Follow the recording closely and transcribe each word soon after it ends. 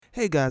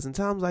Hey guys, in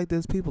times like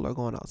this, people are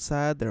going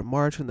outside, they're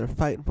marching, they're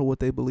fighting for what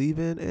they believe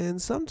in, and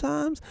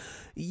sometimes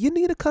you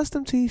need a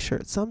custom t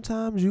shirt.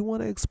 Sometimes you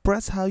want to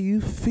express how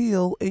you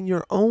feel in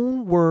your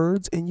own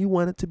words and you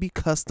want it to be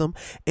custom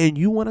and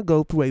you want to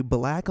go through a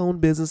black owned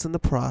business in the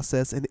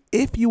process. And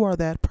if you are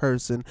that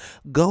person,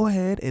 go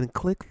ahead and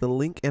click the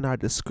link in our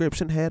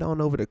description. Head on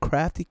over to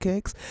Crafty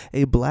Cakes,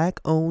 a black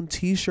owned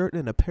t shirt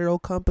and apparel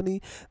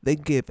company. They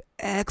give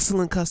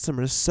excellent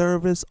customer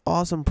service,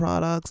 awesome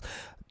products.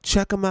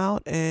 Check them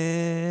out,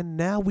 and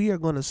now we are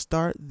going to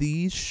start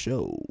the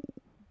show.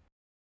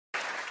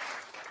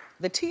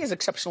 The tea is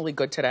exceptionally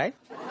good today.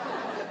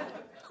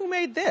 Who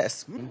made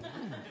this?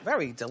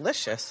 Very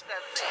delicious.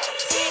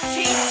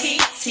 T.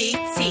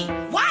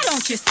 Why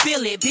don't you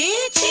spill it,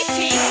 bitch?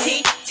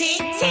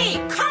 T.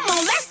 Come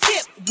on, let's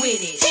sip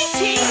with it.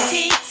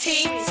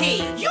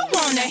 T. You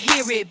wanna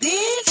hear it,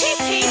 bitch?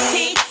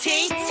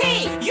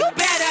 T. You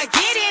better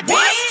get it, bitch.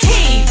 What's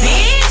tea,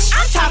 bitch?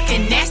 I'm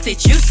talking nasty,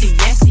 juicy,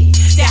 messy.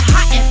 That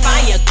hot and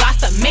fire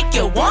gossip make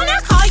you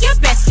wanna call your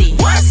bestie.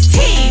 What's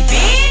tea,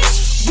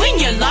 bitch? When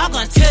you log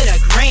on to the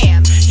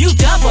gram, you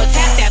double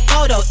tap that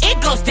photo,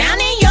 it goes down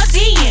in your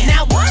DM.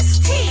 Now what's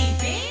tea,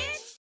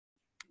 bitch?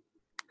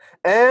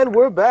 And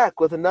we're back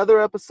with another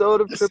episode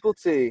of Triple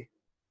T.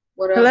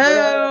 What up?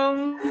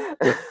 Hello.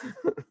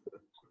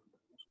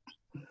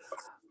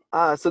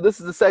 So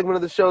this is the segment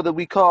of the show that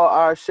we call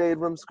our Shade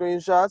Room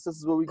Screenshots. This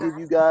is where we give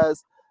you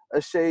guys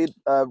a shade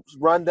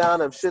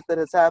rundown of shit that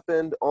has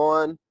happened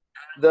on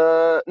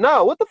the...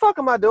 No, what the fuck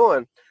am I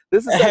doing?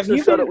 This is a section of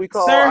the show that we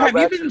call... Sir, have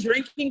you been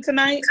drinking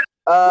tonight?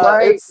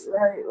 Right.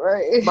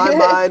 My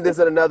mind is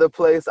in another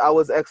place. I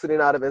was exiting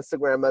out of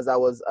Instagram as I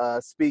was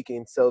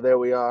speaking, so there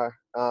we are.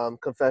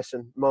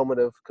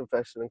 Moment of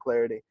confession and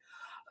clarity.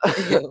 All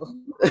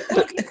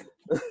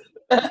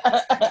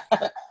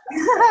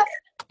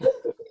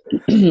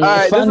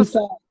right, Fun fact,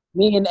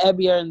 me and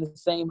Abby are in the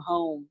same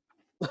home.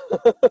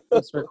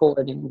 It's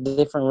recording,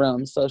 different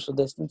rooms, social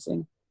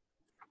distancing.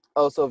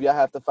 Oh, so if y'all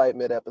have to fight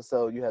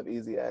mid-episode, you have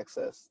easy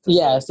access.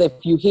 Yes, if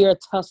you hear a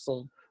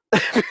tussle,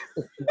 it's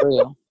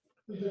real.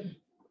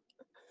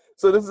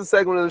 So this is a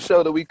segment of the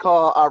show that we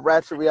call our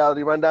Ratchet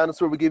Reality Rundown. This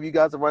is where we give you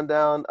guys a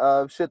rundown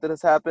of shit that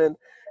has happened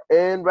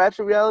in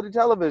Ratchet Reality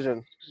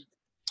television.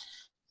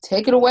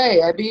 Take it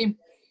away, Abby.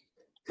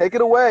 Take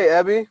it away,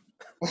 Abby.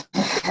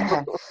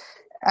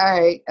 All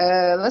right,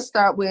 let's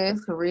start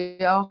with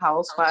Real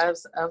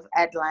Housewives of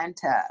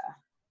Atlanta.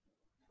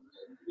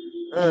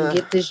 And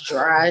get this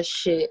dry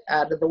shit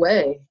out of the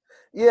way.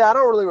 Yeah, I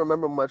don't really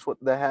remember much what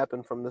that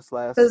happened from this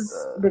last...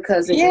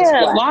 Because it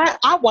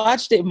I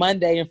watched it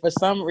Monday, and for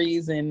some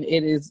reason,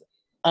 it is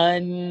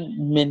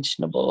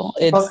unmentionable.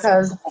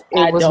 Because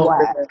it was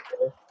whack.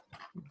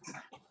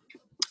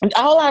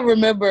 All I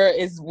remember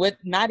is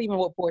not even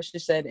what Portia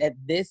said at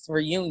this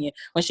reunion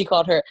when she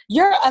called her,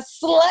 "You're a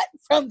slut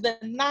from the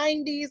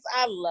 90s."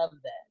 I love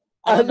that.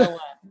 I don't know why.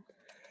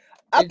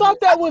 I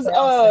thought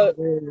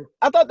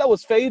that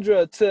was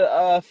Phaedra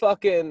to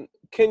fucking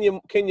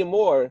Kenya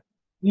Moore.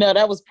 No,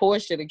 that was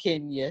Portia to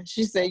Kenya.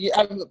 She said,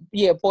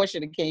 Portia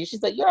to Kenya. She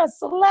said, "You're a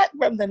slut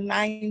from the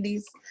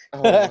 90s."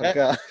 Oh my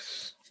god.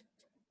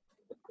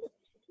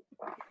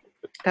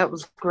 That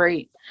was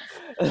great.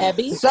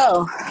 Abby?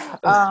 So,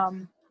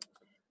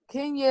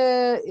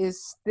 Kenya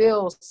is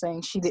still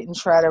saying she didn't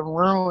try to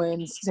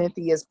ruin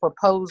Cynthia's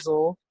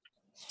proposal.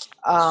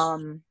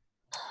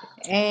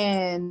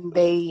 And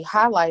they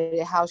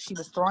highlighted how she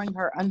was throwing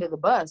her under the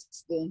bus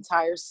the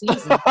entire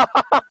season.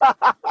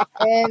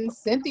 And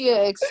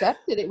Cynthia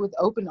accepted it with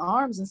open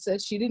arms and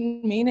said she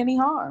didn't mean any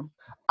harm.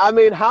 I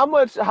mean, how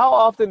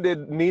often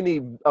did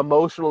Nene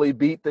emotionally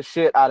beat the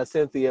shit out of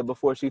Cynthia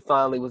before she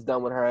finally was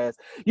done with her ass?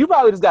 You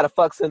probably just got to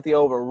fuck Cynthia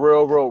over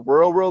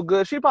real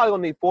good. She probably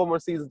gonna need 4 more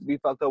seasons to be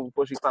fucked over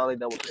before she's finally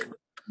done with Cynthia.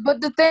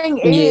 But the thing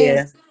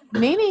is,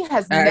 Nene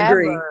has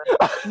never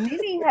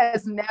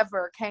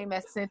came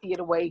at Cynthia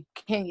the way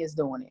Kenya's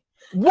doing it.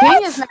 What?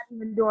 Kenya's not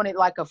even doing it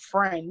like a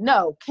friend.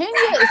 No,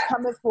 Kenya is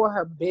coming for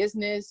her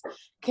business.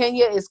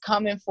 Kenya is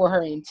coming for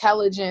her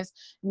intelligence.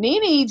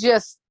 Nene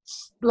just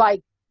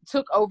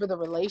took over the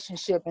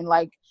relationship and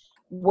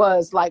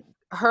was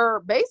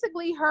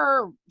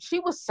she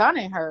was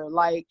sunning her.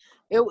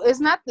 It's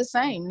not the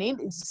same.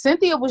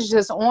 Cynthia was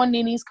just on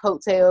Nene's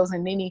coattails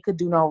and Nene could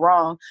do no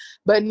wrong,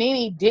 but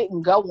Nene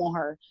didn't go on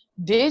her.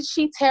 Did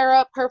she tear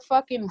up her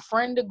fucking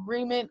friend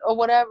agreement or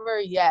whatever?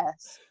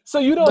 Yes. So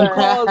you don't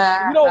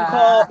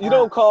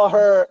call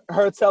her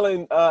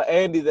telling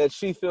Andy that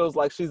she feels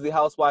like she's the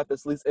housewife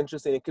that's least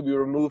interesting and could be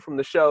removed from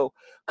the show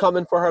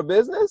coming for her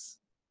business?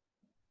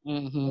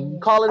 Mm-hmm.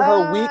 Calling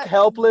her weak,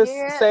 helpless,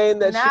 saying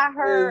that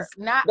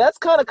that's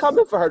kind of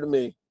coming for her to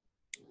me.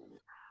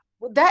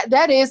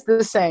 That is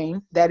the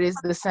same. That is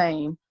the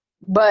same.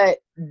 But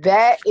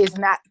that is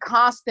not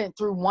constant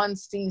through one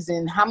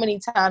season. How many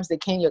times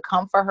did Kenya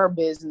come for her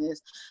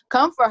business,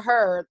 come for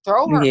her,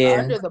 throw her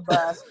under the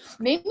bus?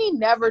 Nene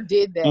never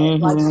did that.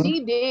 Like,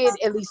 she did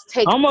at least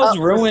take almost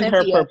up ruined for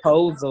her Cynthia.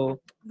 proposal.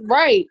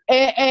 Right.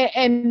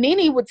 And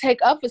Nene would take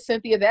up for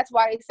Cynthia. That's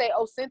why they say,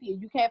 oh, Cynthia,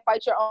 you can't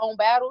fight your own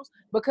battles,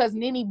 because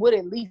Nene would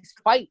at least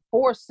fight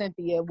for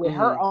Cynthia with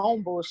her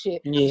own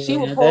bullshit. Yeah, she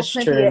would pull that's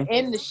Cynthia true.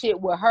 in the shit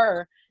with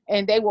her,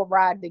 and they would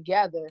ride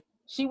together.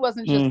 She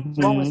wasn't just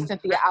throwing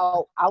Cynthia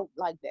out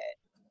like that.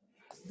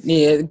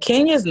 Yeah,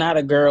 Kenya's not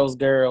a girl's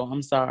girl.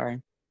 I'm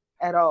sorry.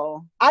 At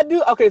all. I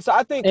do. Okay, so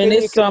I think, and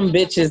it's some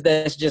bitches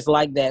that's just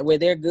like that, where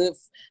they're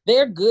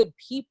good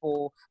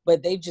people,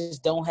 but they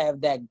just don't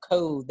have that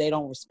code. They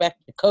don't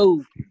respect the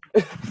code.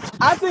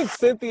 I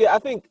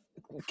think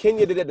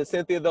Kenya did it to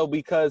Cynthia, though,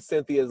 because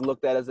Cynthia is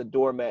looked at as a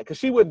doormat. Because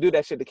she wouldn't do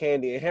that shit to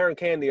Candy. And her and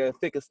Candy are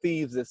thick as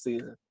thieves this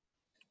season.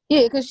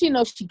 Yeah, because she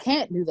knows she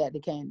can't do that to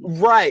Candy.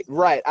 Right.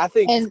 I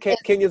think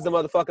Kenya's the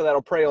motherfucker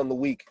that'll prey on the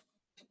weak.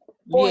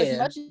 Or as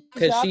much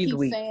as y'all keep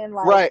weak. saying,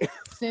 like,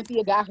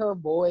 Cynthia got her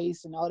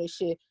voice and all this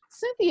shit,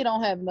 Cynthia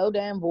don't have no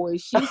damn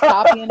voice. She's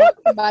copying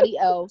everybody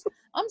else.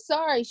 I'm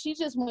sorry. She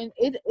just went,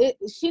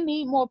 she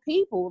need more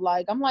people.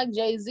 Like, I'm like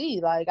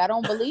Jay-Z. Like, I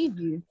don't believe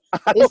you.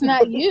 It's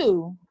not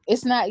you.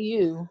 It's not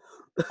you.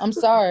 I'm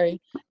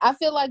sorry. I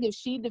feel like if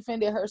she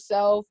defended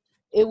herself,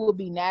 it would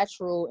be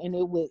natural and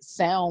it would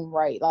sound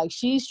right. Like,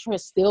 she's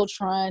still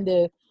trying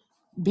to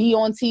be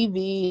on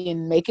TV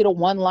and make it a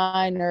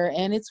one-liner,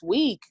 and it's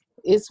weak.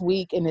 It's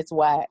weak and it's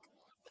whack.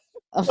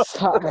 I'm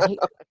sorry.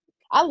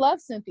 I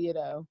love Cynthia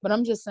though, but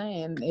I'm just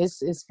saying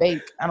it's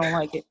fake. I don't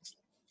like it.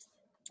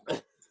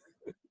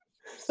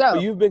 So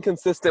you've been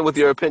consistent with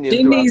your opinion.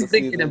 She needs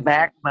to get a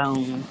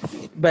backbone,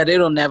 but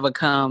it'll never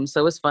come.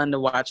 So it's fun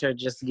to watch her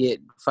just get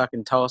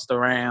fucking tossed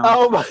around.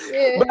 Oh my!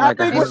 Yeah. But I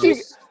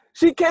think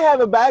she can't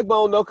have a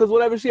backbone though, because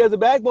whenever she has a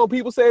backbone,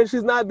 people say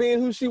she's not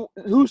being who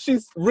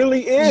she's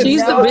really is.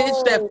 She's the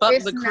bitch that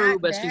fucked the crew,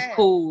 but she's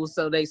cool,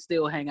 so they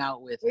still hang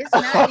out with her.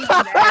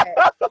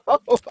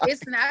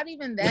 It's not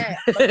even that.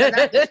 It's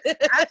not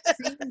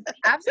even that.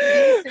 I've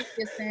seen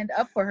Cynthia stand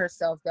up for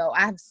herself though.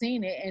 I've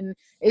seen it, and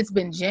it's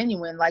been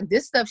genuine. Like,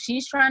 this stuff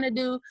she's trying to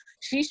do,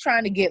 she's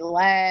trying to get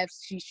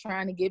laughs. She's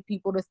trying to get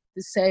people to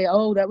say,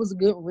 "Oh, that was a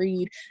good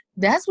read."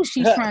 That's what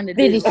she's trying to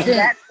do.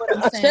 That's what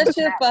I'm saying. Shut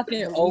your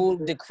fucking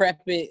old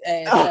decrepit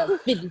ass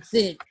up, 50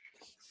 Cent.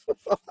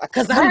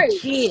 Because I'm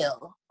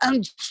chill.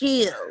 I'm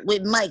chill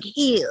with Mike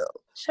Hill.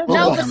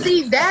 No, but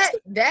see, that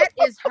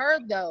is her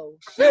though.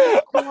 She's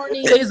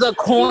corny. She's a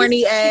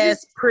corny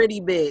ass pretty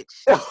bitch.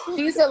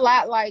 She's a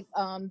lot like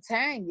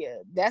Tanya.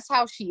 That's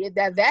how she is.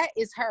 That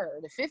is her.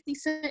 The 50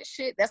 Cent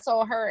shit, that's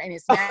all her, and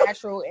it's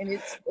natural and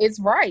it's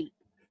right.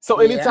 So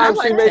anytime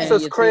she makes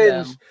us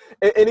cringe,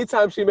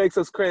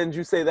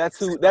 you say that's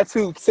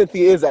who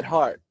Cynthia is at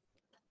heart.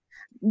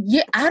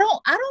 Yeah, I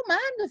don't mind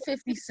the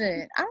 50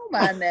 Cent. I don't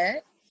mind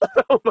that.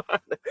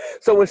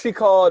 So when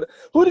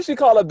who did she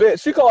call a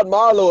bitch? She called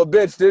Marlo a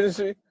bitch, didn't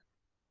she?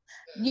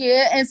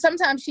 Yeah, and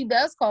sometimes she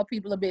does call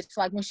people a bitch.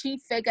 Like when she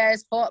fake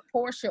ass fought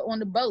Portia on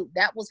the boat,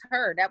 that was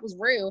her. That was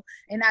real.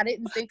 And I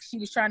didn't think she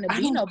was trying to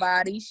be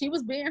nobody. She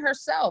was being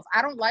herself.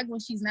 I don't like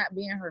when she's not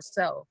being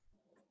herself.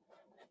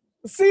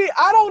 See,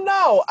 I don't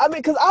know. I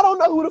mean, because I don't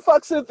know who the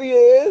fuck Cynthia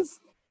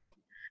is.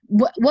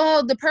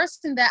 Well, the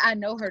person that I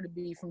know her to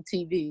be from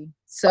TV.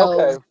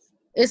 So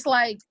it's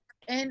like,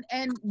 and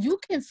you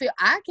can feel,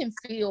 I can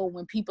feel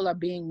when people are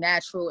being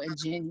natural and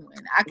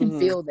genuine. I can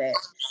feel that.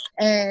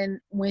 And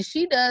when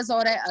she does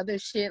all that other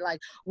shit, like,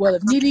 well,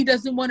 if Nene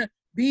doesn't want to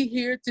be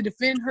here to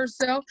defend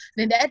herself,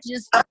 then that's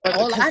just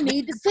all I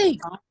need to see.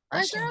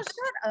 Like, girl,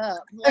 shut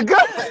up. Like,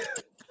 shut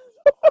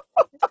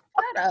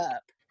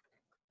up.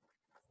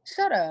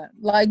 Shut up.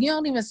 Like, you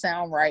don't even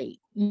sound right.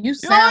 You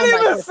sound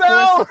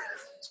like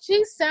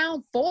she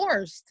sound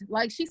forced.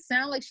 Like, she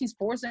sound like she's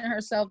forcing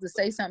herself to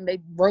say something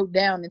they wrote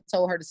down and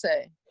told her to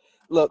say.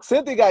 Look,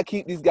 Cynthia got to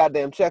keep these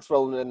goddamn checks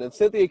rolling, and if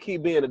Cynthia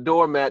keep being a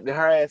doormat, then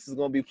her ass is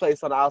going to be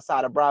placed on the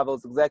outside of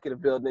Bravo's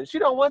executive building. And she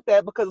don't want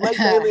that because Lake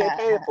Bailey ain't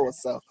paying for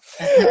herself.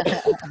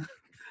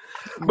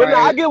 But no,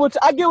 I get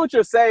what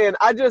you're saying.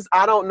 I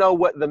don't know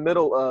what the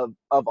middle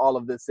of all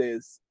of this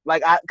is.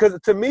 Like, because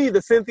to me,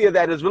 the Cynthia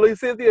that is really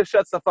Cynthia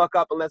shuts the fuck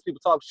up unless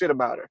people talk shit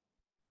about her.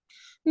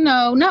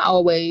 No, not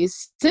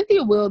always.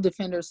 Cynthia will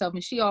defend herself,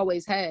 and she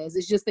always has.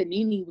 It's just that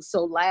Nene was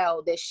so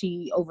loud that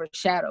she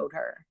overshadowed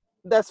her.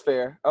 That's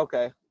fair.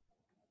 Okay,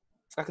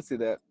 I can see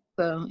that.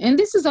 So, and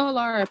this is all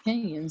our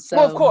opinions. So,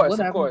 well, of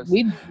course.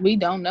 We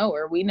don't know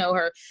her. We know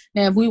her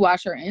now. If we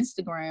watch her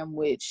Instagram,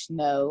 which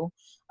no,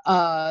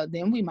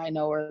 then we might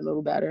know her a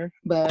little better.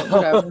 But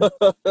whatever.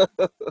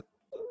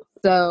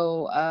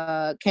 So,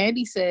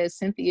 Candy says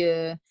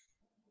Cynthia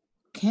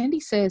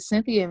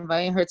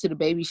inviting her to the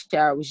baby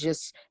shower was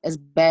just as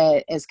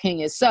bad as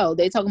Kenya. So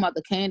they talking about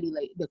the candy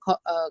lady, the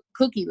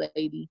cookie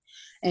lady,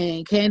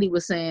 and Candy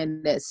was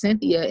saying that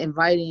Cynthia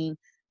inviting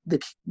the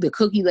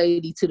cookie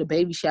lady to the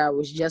baby shower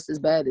was just as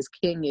bad as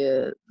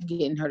Kenya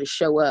getting her to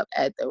show up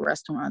at the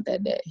restaurant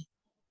that day.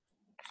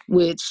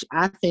 Which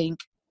I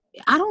think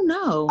I don't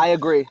know. I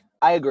agree.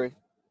 I agree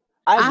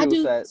I with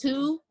do that.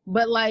 too,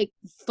 but like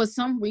for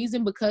some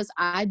reason, because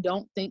I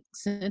don't think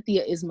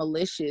Cynthia is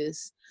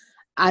malicious,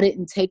 I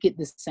didn't take it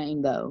the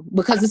same though,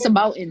 because it's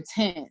about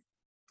intent.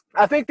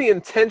 I think the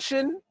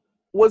intention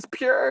was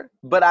pure,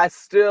 but I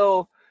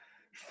still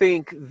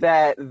think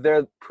that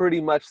they're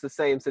pretty much the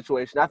same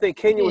situation. I think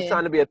Kenya was Yeah.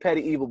 trying to be a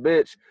petty evil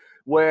bitch,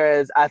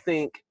 whereas I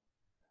think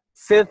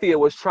Cynthia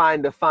was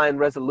trying to find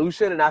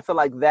resolution, and I feel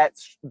like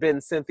that's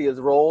been Cynthia's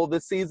role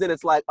this season.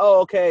 It's like, oh,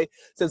 okay,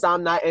 since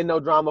I'm not in no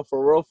drama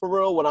for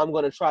real, what I'm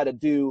going to try to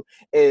do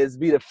is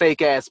be the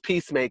fake-ass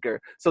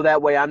peacemaker, so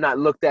that way I'm not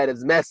looked at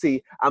as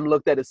messy. I'm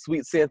looked at as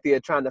sweet Cynthia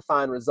trying to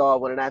find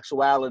resolve, when in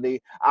actuality,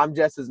 I'm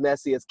just as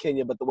messy as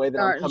Kenya, but the way that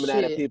I'm Starting coming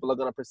at it, shit. people are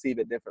going to perceive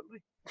it differently.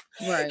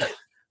 Right.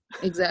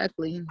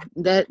 Exactly.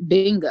 That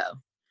bingo.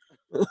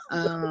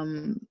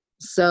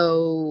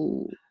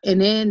 So,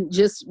 and then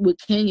just with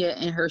Kenya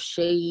and her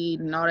shade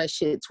and all that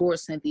shit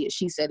towards Cynthia,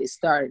 she said it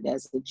started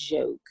as a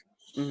joke.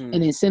 Mm-hmm.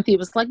 And then Cynthia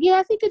was like, yeah,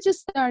 I think it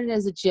just started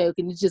as a joke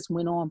and it just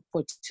went on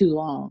for too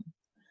long.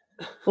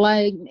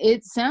 Like,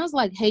 it sounds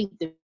like hate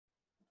to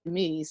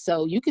me.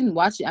 So you can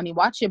watch it. I mean,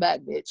 watch your back,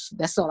 bitch.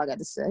 That's all I got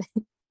to say.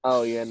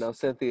 Oh, yeah, no,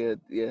 Cynthia,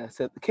 yeah.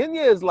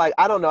 Kenya is like,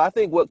 I don't know. I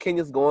think what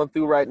Kenya's going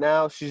through right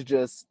now, she's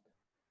just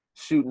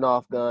shooting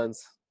off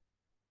guns.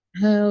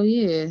 Hell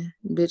yeah.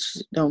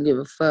 Bitch, don't give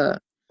a fuck.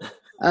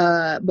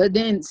 But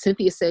then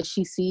Cynthia says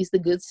she sees the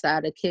good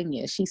side of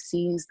Kenya. She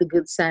sees the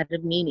good side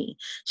of Nene.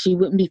 She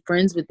wouldn't be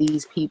friends with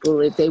these people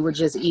if they were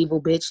just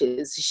evil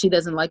bitches. She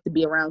doesn't like to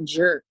be around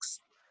jerks.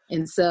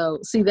 And so,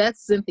 see,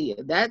 that's Cynthia.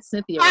 That's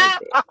Cynthia right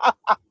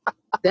there.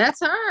 That's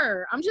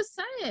her. I'm just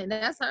saying,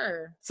 that's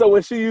her. So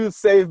when she used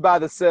Saved by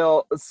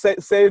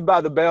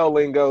the Bell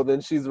lingo,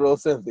 then she's real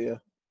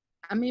Cynthia.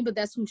 I mean, but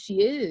that's who she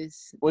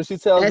is. When she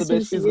tells That's the who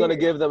bitch she she's going to is.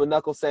 give them a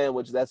knuckle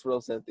sandwich, that's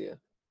real Cynthia.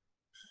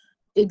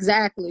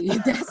 Exactly.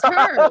 That's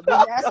her.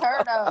 But that's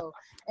her though.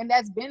 And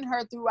that's been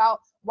her throughout.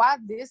 Why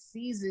this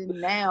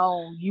season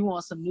now you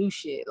want some new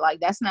shit?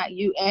 Like, that's not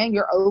you. And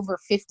you're over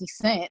 50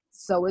 Cent.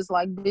 So it's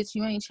like, bitch,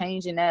 you ain't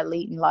changing that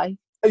late in life.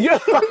 Yeah.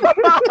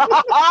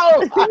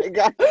 Oh my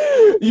God.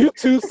 You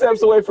 2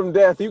 steps away from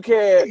death. You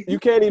can't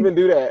even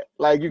do that.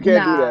 Like, you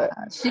can't do that.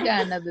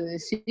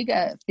 She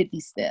got 50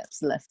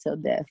 steps left till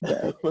death.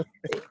 But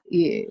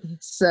yeah.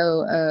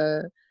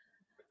 So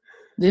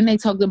then they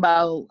talked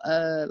about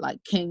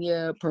like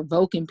Kenya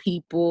provoking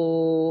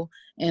people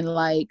and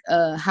like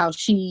how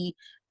she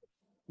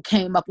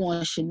came up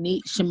on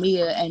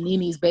Shamia and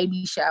Nene's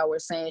baby shower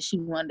saying she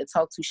wanted to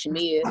talk to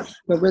Shamia,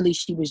 but really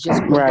she was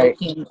just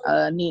provoking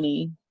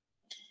Nene.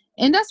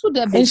 And that's what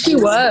that bitch And she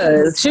did.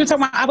 was. She was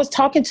talking about, I was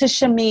talking to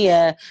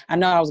Shamia. I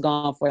know I was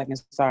gone for a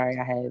second. Sorry,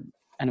 I had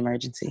an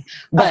emergency.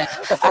 But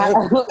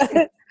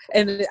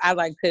and I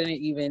like couldn't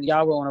even,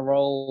 y'all were on a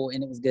roll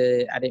and it was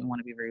good. I didn't want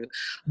to be rude.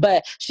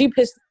 But she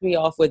pissed me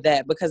off with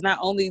that because not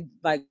only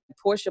like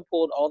Portia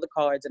pulled all the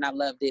cards and I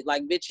loved it.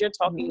 Like, bitch, you're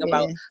talking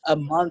about a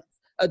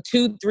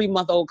 2-3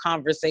 month old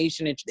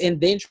conversation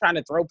and then trying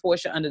to throw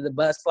Portia under the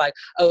bus like,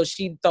 oh,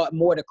 she thought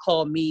more to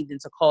call me than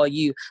to call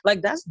you.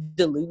 Like, that's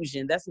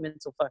delusion. That's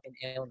mental fucking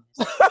illness.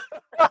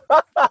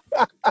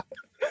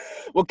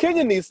 Well,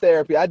 Kenya needs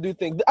therapy. I do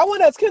think. I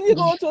want to ask, Kenya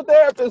going to a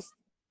therapist?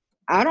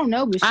 I don't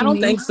know, but I don't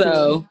think needs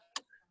so. to.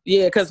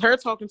 Yeah, because her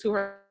talking to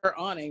her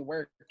aunt ain't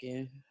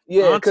working.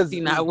 Yeah, because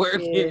not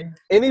working. Yeah.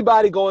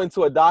 Anybody going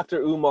to a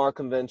Dr. Umar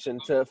convention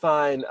to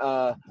find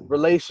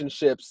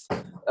relationships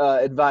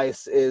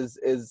advice is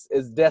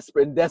in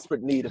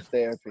desperate need of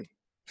therapy.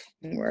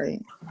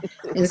 Right.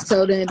 And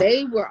so then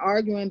they were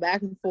arguing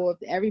back and forth.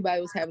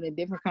 Everybody was having a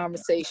different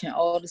conversation.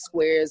 All the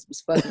squares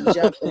was fucking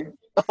jumping.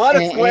 All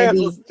the squares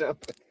was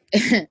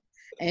jumping.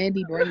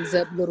 Andy brings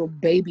up little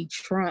baby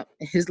Trump,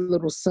 his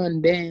little son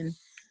Ben.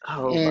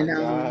 Oh and, my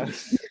God.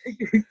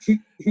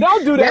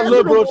 Don't do that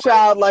liberal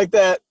child like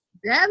that.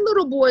 That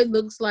little boy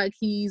looks like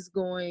he's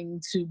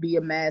going to be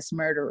a mass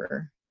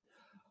murderer.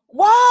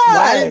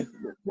 Why?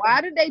 Why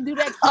did they do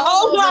that?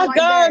 Oh my like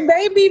God, that?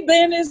 Baby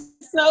Ben is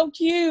so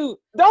cute.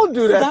 Don't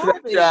do that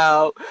to that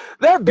child.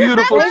 That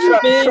beautiful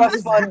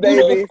trust fund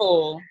baby.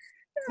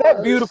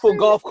 That beautiful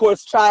golf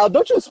course child.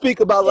 Don't you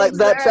speak about like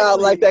that child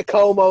like that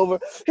comb over.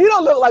 He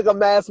don't look like a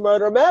mass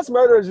murderer. Mass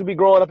murderers should be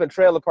growing up in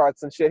trailer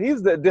parks and shit.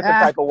 He's the different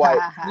type of white.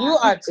 You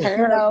are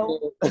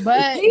terrible.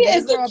 But he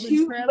is a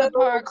cute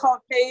little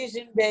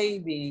Caucasian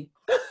baby.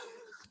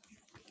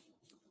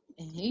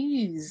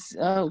 He's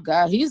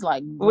he's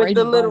like with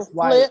the little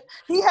flip.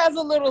 He has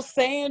a little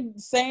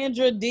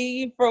Sandra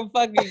D from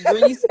fucking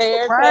Grease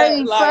haircut.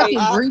 Right, like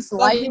fucking Grease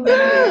Lightning.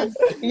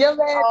 Your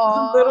man is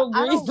a little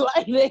Grease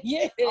Lightning.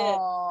 Yeah,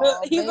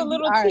 he's a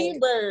little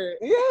T-bird.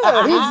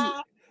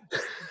 Yeah,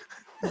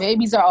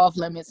 babies are off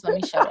limits. Let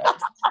me shut up.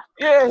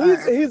 Yeah,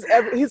 he's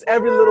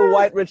every little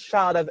white rich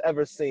child I've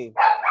ever seen.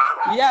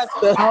 Yes.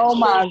 Oh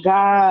my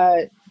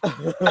God.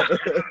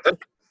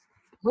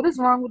 What is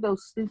wrong with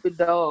those stupid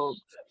dogs?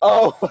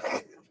 Oh,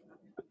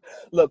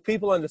 look,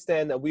 people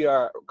understand that we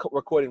are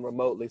recording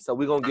remotely, so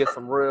we're gonna get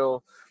some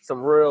real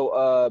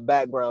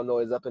background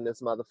noise up in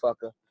this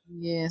motherfucker.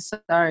 Yeah,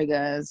 sorry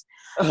guys.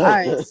 All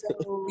right,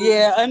 so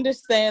Yeah,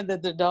 understand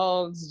that the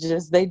dogs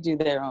they do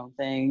their own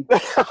thing.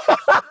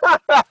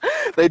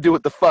 They do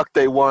what the fuck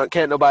they want.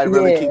 Can't nobody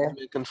really keep Yeah. them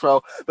in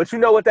control. But you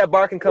know what? That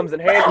barking comes in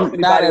handy if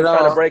Not anybody at was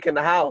trying to all. break in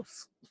the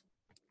house.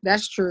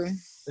 that's true.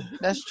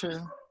 That's true.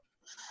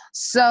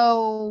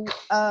 So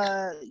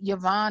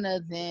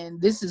Yvonne, then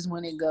this is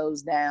when it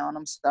goes down.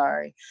 I'm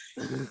sorry.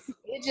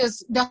 It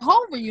just the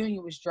whole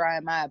reunion was dry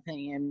in my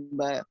opinion,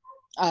 but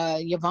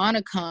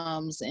Yvonne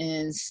comes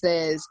and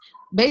says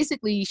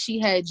basically she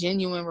had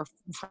genuine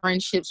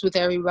friendships with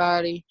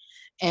everybody,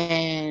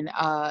 and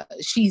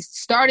she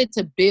started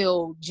to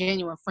build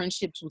genuine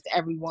friendships with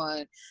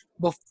everyone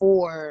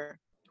before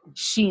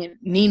she and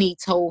Nene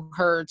told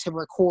her to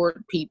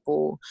record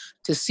people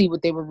to see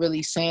what they were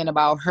really saying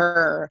about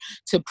her,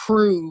 to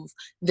prove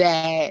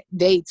that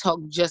they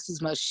talk just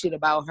as much shit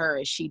about her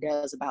as she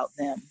does about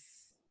them.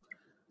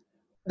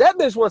 That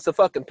bitch wants a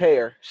fucking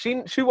pear.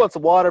 She wants a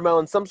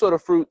watermelon, some sort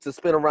of fruit to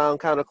spin around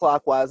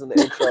counterclockwise in the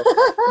intro.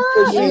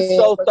 Because she's Yeah,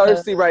 so because-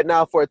 thirsty right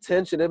now for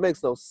attention. It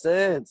makes no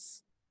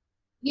sense.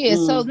 Yeah,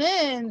 so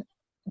then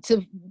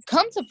to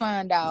come to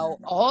find out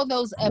all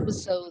those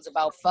episodes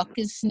about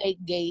fucking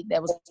Snakegate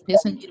that was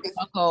pissing me the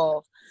fuck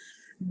off,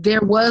 there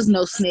was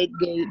no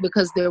Snakegate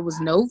because there was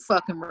no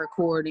fucking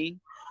recording.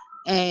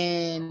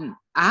 And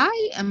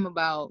I am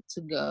about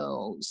to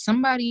go.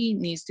 Somebody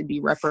needs to be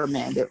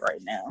reprimanded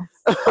right now.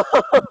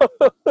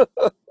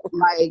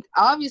 Like,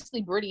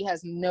 obviously, Brittany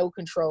has no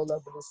control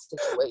over this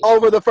situation.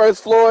 Over the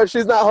first floor,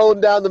 she's not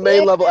holding down the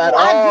main level at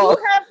all. I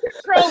do have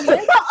control.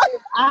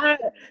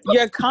 Listen,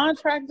 your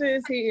contractor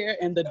is here,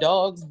 and the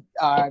dogs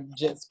are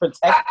just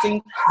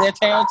protecting their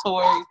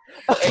territory.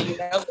 And you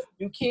know,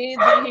 you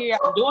kids in here,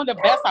 I'm doing the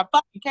best I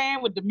fucking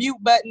can with the mute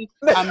button.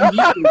 I'm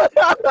muting.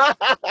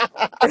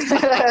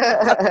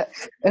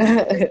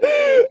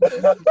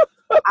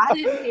 I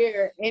didn't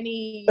hear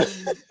any.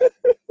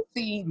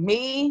 See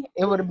me,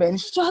 it would have been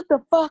shut the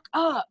fuck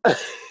up.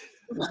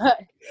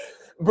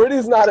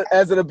 Brittany's not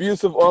as an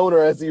abusive owner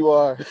as you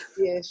are.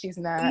 Yeah, she's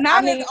not.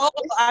 Not at all.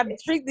 I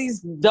treat these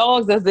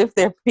dogs as if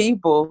they're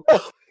people.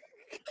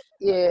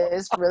 Yeah,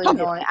 it's really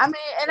annoying. I mean,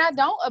 and I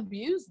don't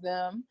abuse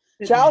them.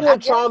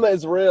 Childhood trauma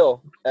is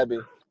real, Abby.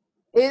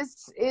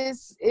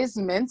 It's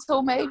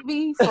mental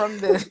maybe from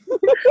the.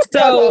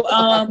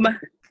 So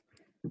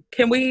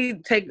can we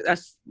take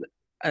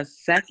a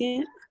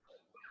second?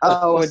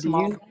 Oh, or a do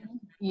small. you?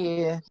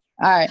 Yeah.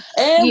 All right.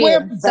 And Yeah,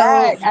 we're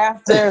back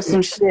after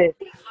some shit.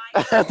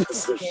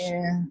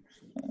 Yeah.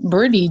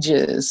 Brittany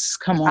just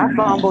come on. I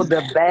fumbled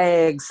the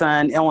bag,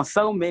 son, on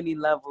so many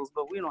levels,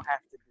 but we don't have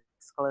to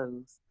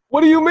disclose.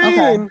 What do you mean?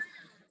 Okay.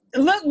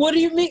 Look, what do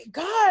you mean?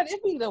 God,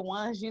 it be the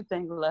ones you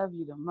think love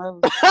you the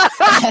most.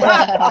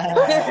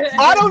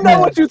 I don't know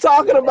what you're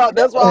talking about.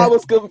 That's why I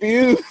was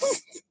confused.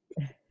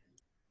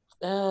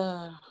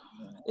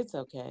 It's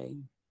okay.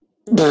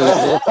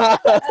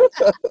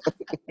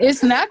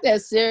 It's not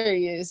that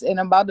serious, and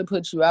I'm about to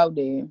put you out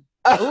there.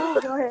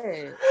 Ooh, go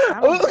ahead.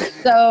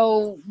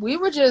 So we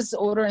were just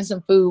ordering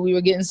some food. We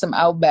were getting some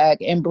Outback,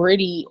 and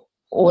Brittany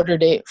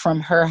ordered it from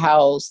her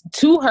house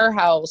to her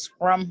house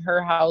from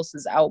her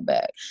house's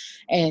Outback,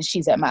 and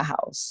she's at my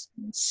house.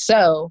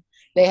 So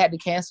they had to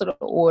cancel the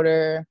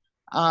order,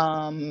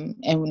 and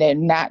they're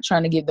not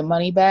trying to give the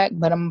money back.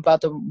 But I'm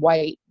about to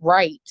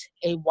write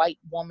a white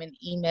woman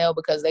email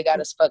because they got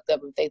us fucked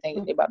up if they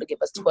think they're about to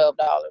give us $12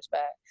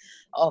 back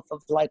off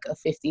of like a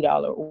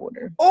 $50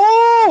 order.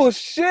 Oh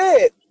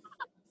shit!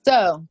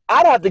 So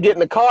I'd have to get in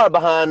the car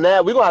behind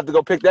that. We're gonna have to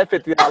go pick that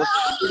 $50.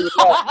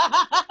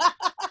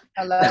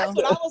 hello. That's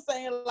what I was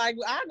saying. Like,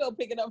 I go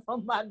pick it up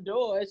from my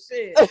door.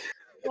 Shit.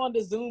 On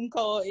the Zoom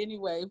call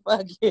anyway.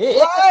 Fuck it.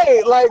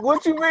 Right? Like,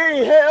 what you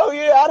mean? Hell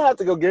yeah! I'd have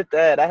to go get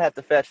that. I'd have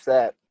to fetch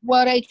that.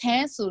 Well, they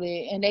canceled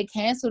it,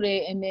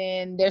 and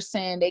then they're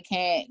saying they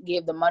can't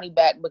give the money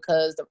back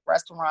because the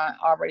restaurant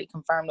already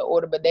confirmed the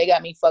order, but they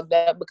got me fucked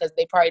up because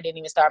they probably didn't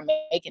even start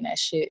making that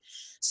shit.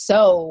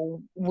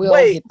 So we'll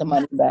get the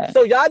money back.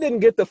 So y'all didn't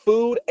get the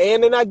food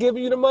and they're not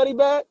giving you the money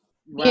back?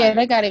 Right. Yeah,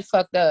 they got it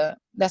fucked up.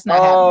 That's not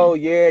Oh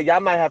yeah, y'all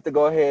might have to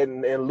go ahead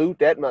and loot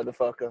that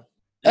motherfucker.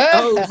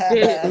 Oh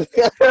shit.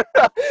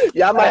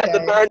 Y'all might have to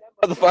burn that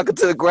motherfucker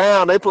to the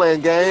ground. They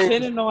playing games.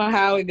 Depending on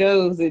how it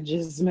goes, it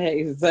just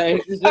makes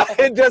sense.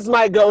 It just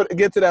might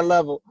get to that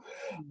level.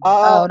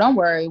 Oh, don't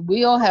worry.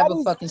 We all have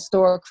a fucking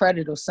store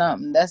credit or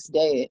something. That's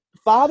dead.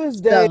 Father's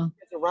Day So- is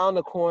around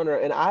the corner,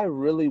 and I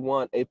really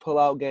want a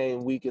pull-out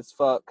game weak as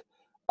fuck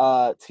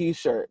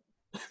t-shirt.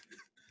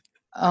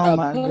 Oh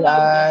my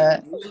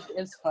God. Weak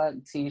as fuck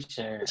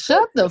t-shirt.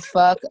 Shut the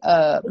fuck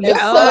up. It's You're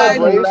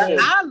celebration.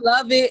 I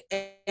love it,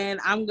 and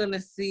I'm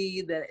gonna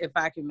see that if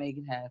I can make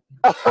it happen.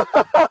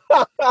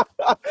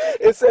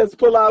 It says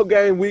pull-out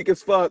game weak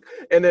as fuck,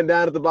 and then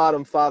down at the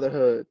bottom,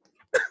 fatherhood.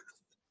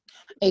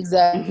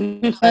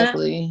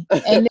 Exactly.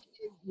 And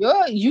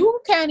you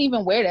can't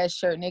even wear that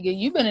shirt, nigga.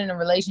 You've been in a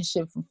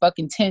relationship for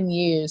fucking 10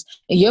 years,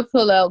 and your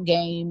pull-out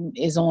game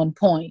is on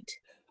point.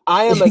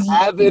 I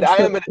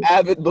am an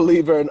avid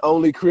believer in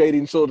only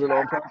creating children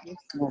on purpose.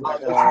 Oh my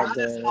It's God, not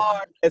as dude.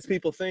 hard as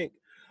people think.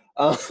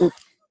 Uh,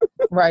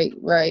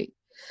 Right.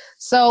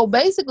 So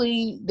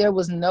basically, there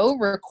was no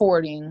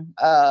recording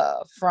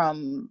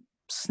from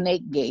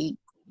Snakegate.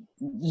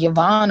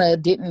 Yavanna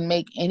didn't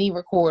make any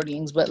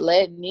recordings, but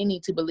led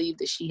Nene to believe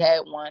that she had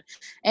one.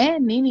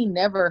 And Nene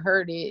never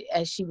heard it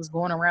as she was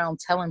going around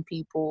telling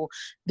people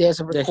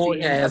there's a That she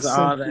recording has of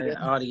all Cynthia.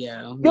 that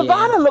audio.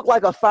 Yavanna looked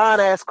like a fine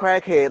ass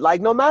crackhead.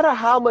 Like no matter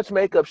how much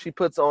makeup she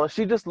puts on,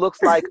 she just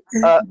looks like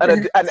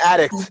an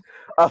addict,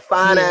 a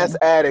fine ass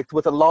addict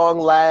with a long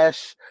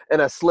lash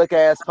and a slick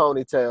ass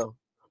ponytail.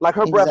 Like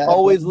her breath Exactly.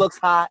 always looks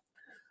hot.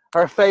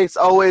 Her face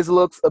always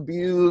looks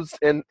abused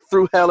and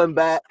through hell and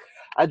back.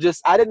 I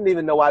didn't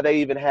even know why they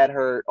even had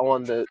her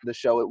on the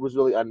show. It was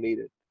really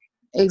unneeded.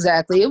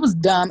 Exactly. It was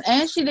dumb.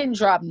 And she didn't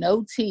drop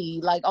no tea.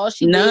 Like all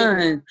she did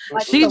None.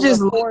 was, She like, just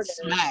the looked reporter.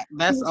 smack. She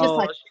That's was just all.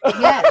 like,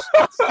 yes.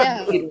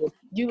 So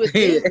you would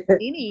think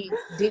Nene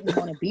didn't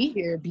want to be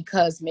here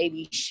because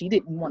maybe she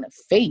didn't want to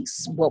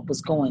face what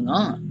was going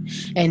on.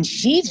 And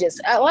she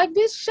just, like,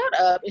 bitch, shut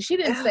up. And she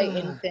didn't say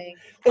anything.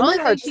 And Only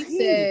then her thing she teeth.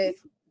 said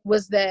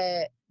was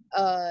that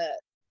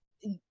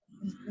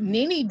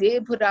Nene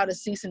did put out a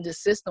cease and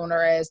desist on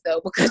her ass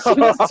though, because she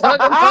was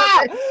talking about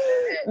that.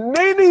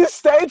 Nene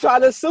stayed trying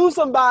to sue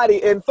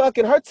somebody, and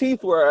fucking her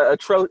teeth were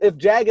atrocious. If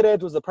Jagged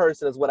Edge was a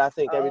person, is what I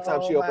think every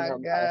time she opened her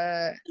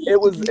mouth. It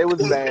was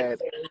bad.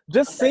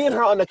 Just seeing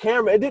her on the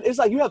camera, it's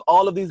like you have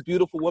all of these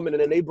beautiful women,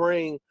 and then they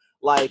bring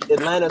like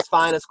Atlanta's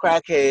finest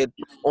crackhead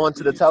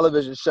onto the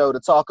television show to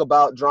talk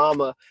about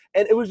drama,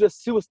 and it was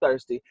just, she was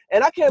thirsty,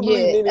 and I can't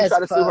believe Nene tried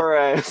to sue her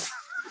ass.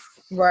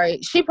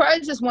 Right. She probably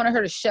just wanted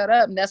her to shut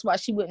up, and that's why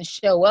she wouldn't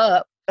show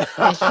up.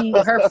 And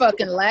her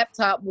fucking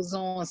laptop was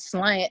on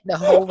slant the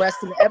whole rest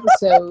of the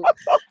episode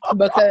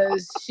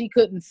because she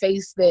couldn't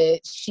face that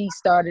she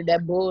started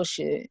that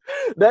bullshit.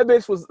 That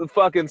bitch was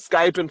fucking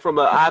Skyping from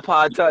an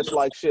iPod Touch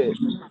like shit.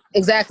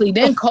 Exactly.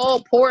 Then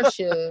called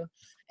Portia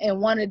and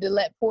wanted to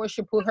let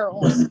Portia put her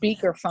on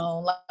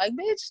speakerphone. Like,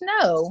 bitch,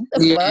 no.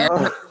 The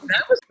fuck?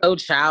 That was so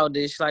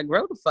childish. Like,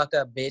 grow the fuck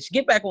up, bitch.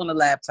 Get back on the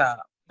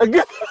laptop.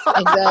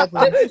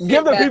 Exactly.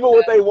 Give the people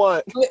what they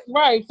want.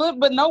 Right.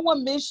 But no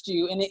one missed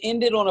you, and it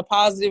ended on a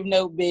positive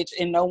note, bitch,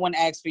 and no one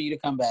asked for you to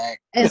come back.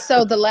 And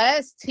so the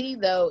last tea,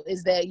 though,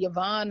 is that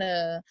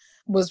Yavanna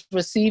was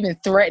receiving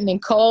threatening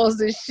calls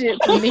and shit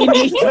from Nene.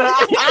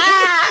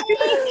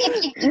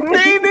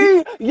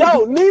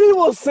 Nene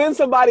will send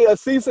somebody a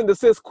cease and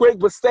desist quick,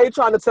 but stay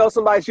trying to tell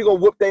somebody she gonna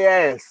whoop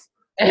their ass.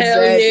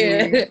 Hell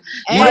yeah.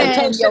 You might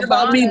talk shit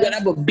about me, but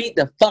I will beat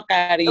the fuck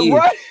out of you.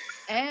 Right?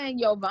 And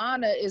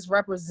Yavanna is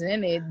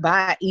represented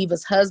by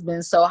Eva's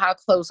husband, so how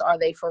close are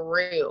they for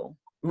real?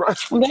 Right.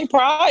 They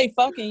probably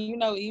fucking,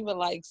 Eva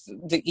likes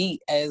to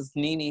eat, as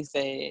Nene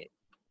said.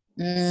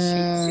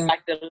 She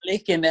liked to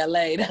lick in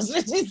LA. That's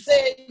what she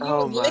said.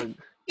 Licking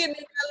in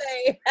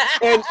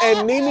LA.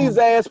 and Nene's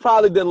ass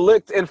probably been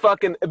licked in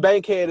fucking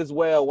Bankhead as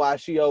well while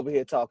she over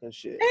here talking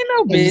shit. Ain't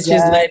no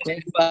bitches let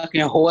that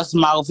fucking horse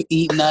mouth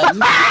eat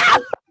nothing.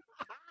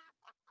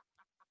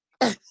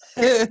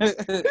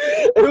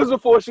 It was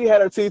before she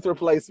had her teeth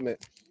replacement.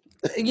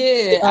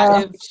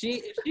 Yeah, if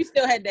she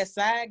still had that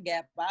side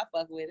gap, I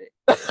fuck with it.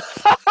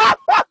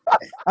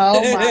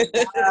 Oh my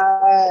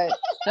god!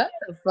 Shut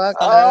the fuck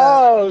up!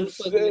 Oh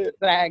shit!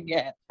 Side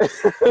gap.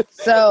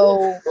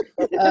 So,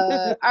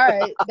 all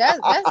right,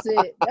 that's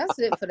it. That's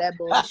it for that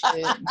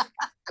bullshit.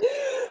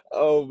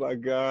 Oh my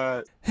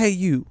god! Hey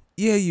you,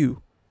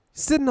 you.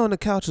 Sitting on the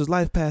couch as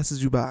life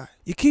passes you by.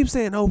 You keep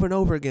saying over and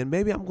over again,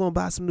 maybe I'm going to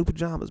buy some new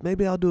pajamas.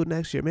 Maybe I'll do it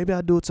next year. Maybe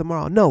I'll do it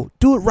tomorrow. No,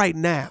 do it right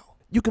now.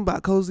 You can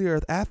buy Cozy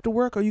Earth after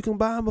work or you can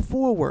buy them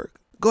before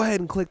work. Go ahead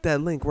and click that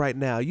link right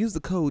now. Use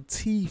the code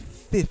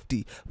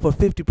T50 for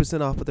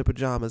 50% off of their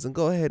pajamas. And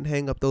go ahead and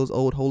hang up those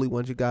old holy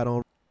ones you got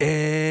on.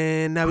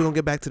 And now we're going to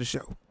get back to the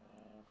show.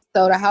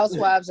 So the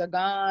housewives are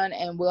gone,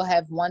 and we'll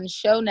have one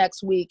show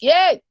next week.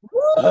 Yay!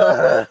 When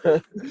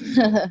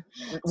the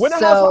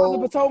Housewives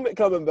of Potomac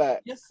coming back?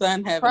 Your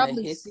son having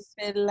probably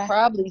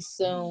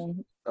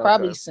soon.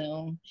 Probably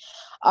soon.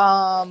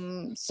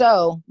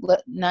 So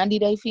 90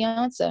 Day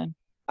Fiance.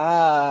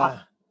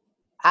 I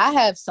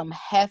have some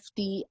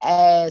hefty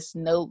ass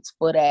notes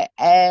for that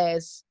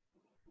ass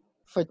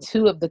for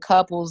two of the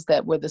couples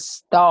that were the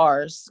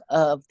stars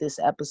of this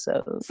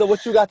episode. So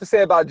what you got to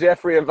say about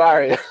Jeffrey and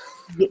Varia?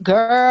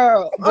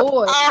 Girl,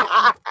 boy.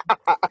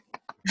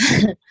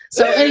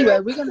 So anyway,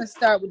 we're gonna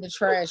start with the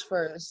trash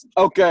first.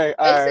 Okay,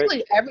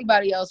 basically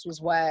everybody else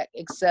was whack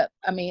except,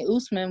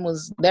 Usman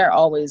they're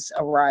always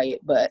a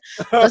riot, but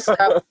let's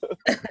start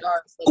with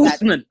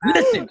Usman.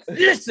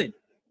 Listen.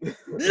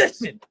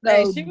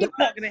 Hey, she was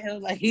talking to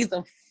him like he's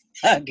a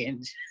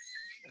fucking.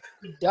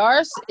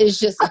 Darce is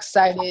just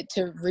excited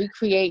to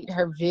recreate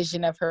her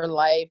vision of her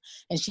life,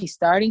 and she's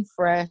starting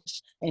fresh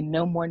and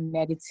no more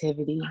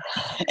negativity.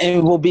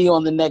 And we'll be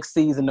on the next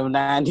season of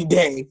 90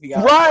 Day.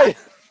 Right.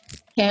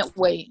 Can't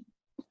wait.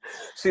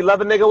 She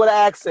love a nigga with an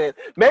accent.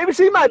 Maybe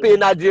she might be in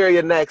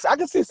Nigeria next. I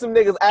can see some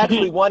niggas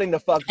actually wanting to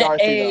fuck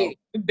Darcy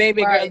though.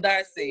 Baby girl Right.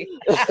 Darcy.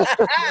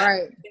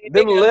 Right.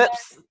 Them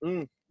lips,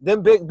 them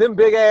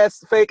big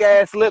ass fake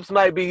ass lips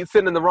might be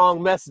sending the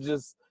wrong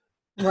messages.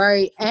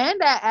 Right. And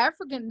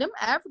them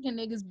African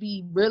niggas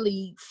be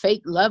really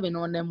fake loving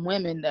on them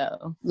women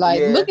though. Like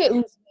Yeah.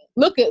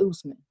 look at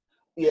Usman.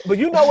 Yeah, but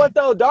you know what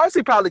though?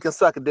 Darcy probably can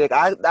suck a dick.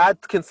 I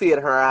can see it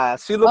in her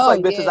eyes. She looks Oh,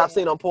 like bitches yeah. I've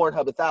seen on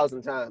Pornhub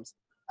 1,000 times.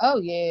 Oh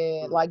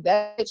yeah, like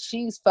that.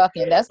 She's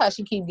fucking. That's how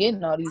she keep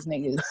getting all these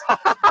niggas.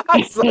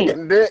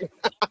 Sucking dick.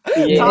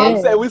 Yeah. Tom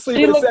said we sleep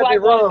She in looked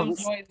separate like one of them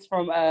rooms. joints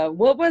from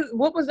what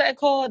was that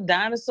called?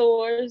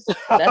 Dinosaurs.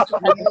 That's the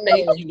type of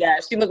face you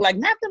got. She looked like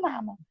not the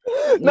mama.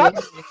 Not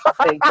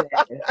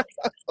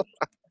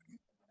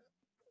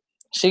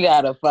She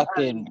got a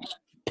fucking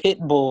pit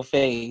bull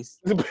face.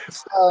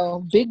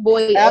 So big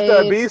boy after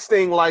a Ed. bee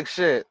sting like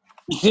shit.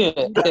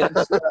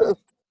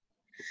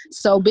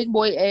 So big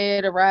boy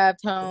Ed arrived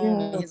home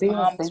and his Yeah,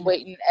 mom was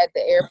waiting at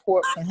the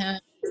airport for him.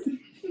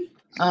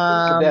 That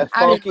I didn't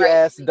funky write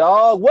ass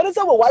dog. What is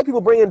up with white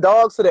people bringing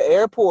dogs to the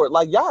airport?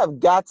 Like, y'all have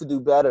got to do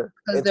better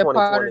because in they're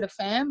 2020. part of the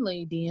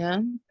family,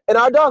 DM. And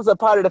our dogs are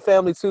part of the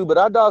family too, but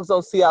our dogs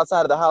don't see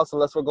outside of the house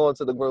unless we're going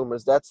to the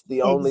groomers. That's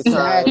the only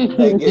time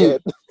they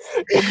get.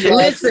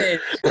 Listen,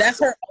 that's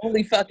her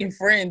only fucking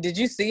friend. Did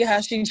you see how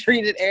she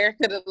treated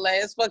Erica the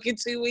last fucking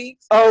 2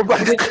 weeks? Oh my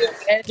Could you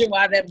imagine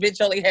why that bitch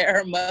only had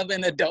her mother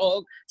and a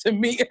dog to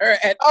meet her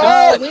at?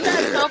 Oh! We're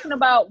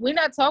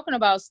not talking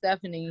about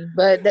Stephanie,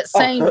 but that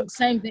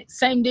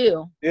same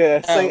deal.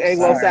 Yeah, same Oh,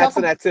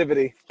 Anglo-Saxon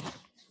activity.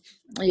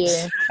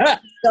 Yeah.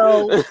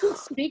 So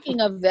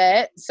speaking of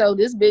that, so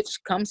this bitch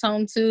comes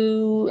home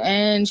too,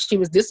 and she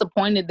was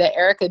disappointed that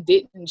Erica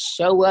didn't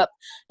show up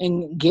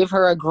and give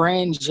her a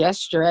grand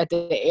gesture at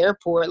the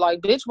airport.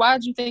 Like, bitch,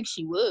 why'd you think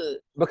she would?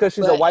 Because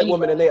she's a But white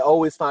woman and anyway. they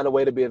always find a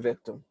way to be a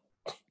victim.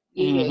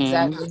 Yeah, Mhm.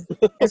 exactly.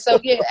 And so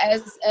yeah,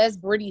 as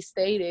Brittany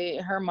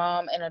stated, her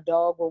mom and a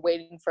dog were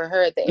waiting for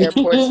her at the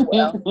airport as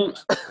well.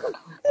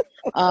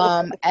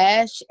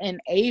 Ash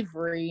and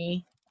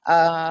Avery,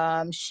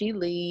 she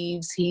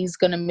leaves. He's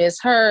gonna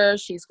miss her.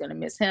 She's gonna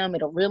miss him.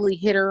 It'll really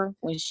hit her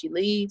when she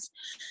leaves.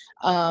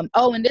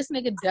 And this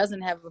nigga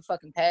doesn't have a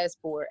fucking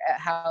passport at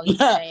how he's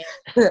saying.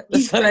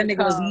 So that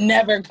nigga was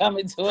never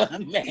coming to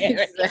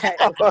America.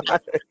 Exactly.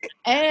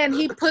 And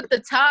he put the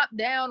top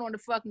down on the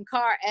fucking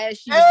car as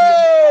she was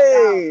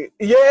Hey!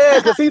 Yeah,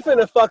 because he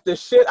finna fuck the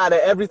shit out of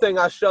everything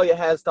Australia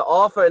has to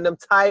offer and them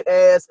tight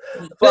ass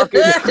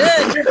fucking.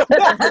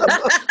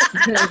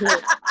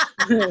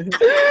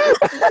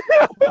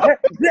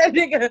 That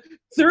nigga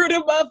threw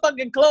the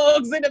motherfucking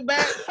clothes in the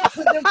back.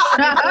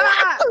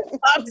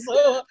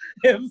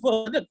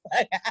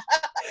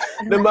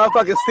 The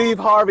motherfucking Steve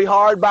Harvey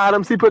hard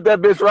bottoms. He put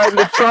that bitch right in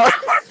the trunk.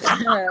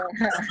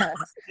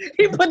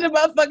 He put the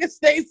motherfucking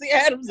Stacey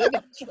Adams in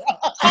the trunk.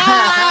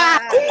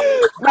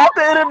 Not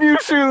the interview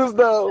shoes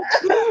though.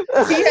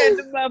 He had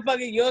the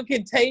motherfucking Your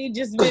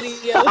Contagious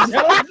video.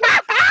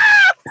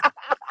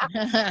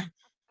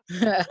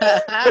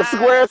 The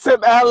square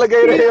tip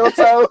alligator heel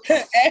toe.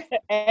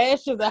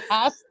 Ash is a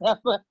high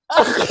stepper.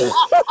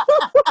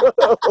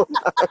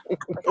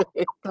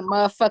 The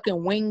motherfucking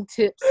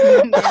wingtips.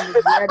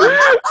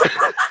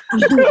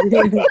 The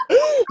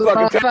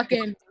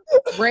motherfucking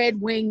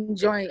red wing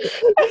joint.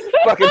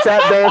 Fucking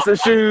tap dancing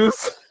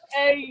shoes.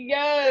 Hey,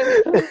 yo.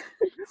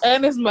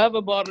 And his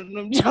mother bought him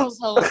them Jones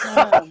whole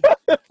time.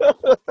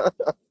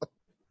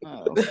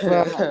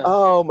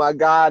 Oh my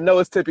God. No,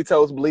 his tippy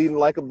toes bleeding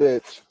like a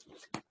bitch.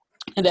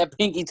 And that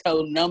pinky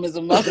toe numb as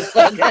a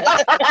motherfucker.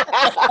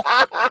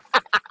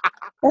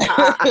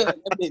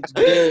 That bitch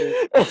dead.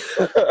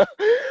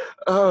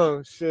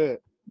 Oh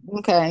shit.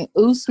 Okay,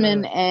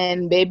 Usman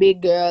and baby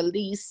girl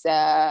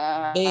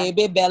Lisa.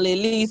 Baby belly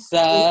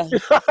Lisa.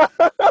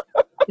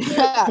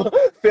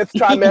 Fifth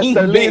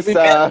trimester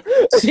Lisa.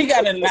 She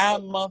got a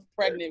 9-month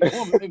pregnant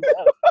woman.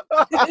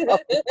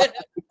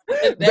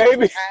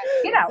 Baby,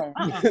 Get out.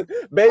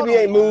 baby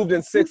ain't moved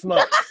in 6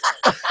 months.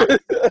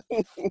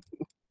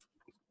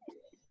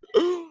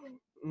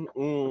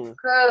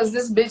 Cause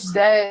this bitch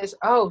Dash.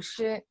 Oh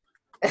shit.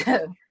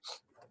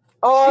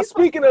 Oh, She's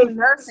speaking of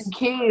nursing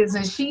kids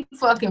and she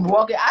fucking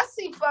walking. I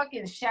see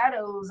fucking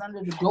shadows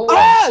under the door.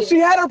 she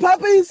had her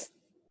puppies.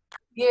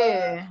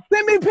 Yeah.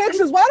 Send me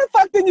pictures. Why the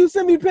fuck didn't you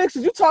send me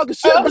pictures? You talking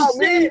shit about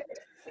me?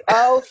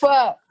 Oh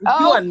fuck. You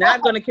Oh, are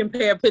not going to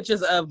compare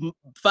pictures of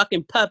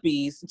fucking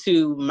puppies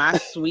to my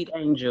sweet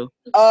angel.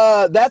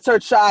 That's her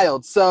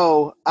child.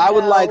 So I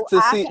would No, like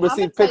to I'ma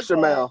receive take picture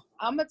that. mail.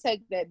 I'm gonna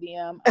take that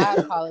DM. I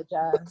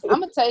apologize. I'm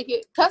gonna take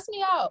it. Cuss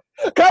me out.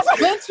 Cause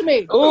Lynch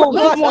me. Ooh,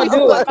 Lynch come on, me.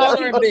 do it. Call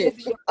her a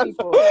bitch.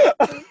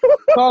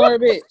 Call her a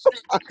bitch.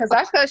 Cause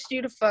I cussed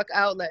you the fuck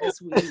out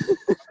last week.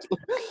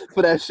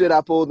 for that shit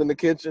I pulled in the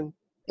kitchen.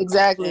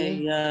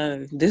 Exactly.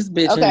 Hey, this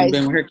bitch Okay. ain't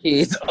been with her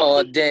kids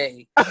all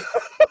day.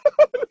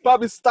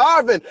 Probably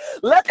starving.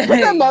 Let's put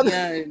that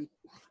mother.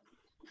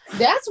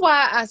 That's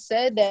why I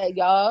said that,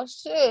 y'all.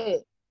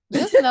 Shit.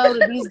 Just know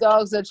that these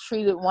dogs are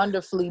treated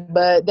wonderfully,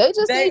 but they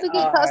just They need to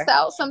get are. cussed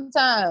out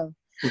sometime.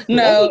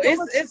 No,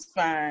 it's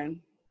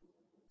fine.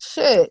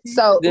 Shit.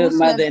 So Good Usman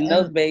mother, and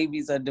those and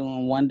babies are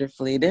doing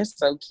wonderfully. They're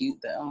so cute,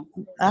 though.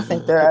 I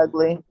think they're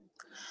ugly.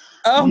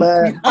 Oh But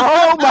my God.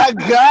 Oh my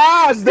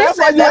gosh, that's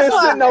why you That's didn't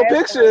why- send no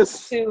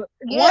pictures. Too.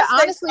 Yeah, Once they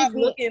honestly, stop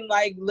looking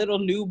like little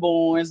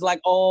newborns,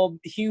 like all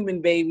human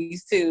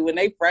babies too, when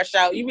they fresh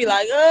out, you be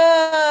like,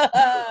 yeah.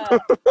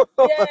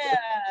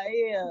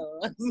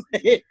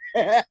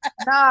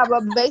 nah,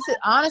 but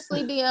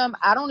honestly, DM,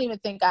 I don't even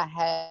think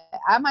I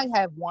might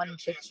have one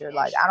picture.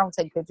 Like, I don't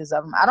take pictures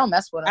of them. I don't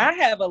mess with them. I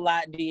have a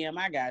lot, DM.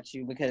 I got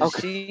you because I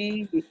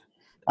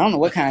don't know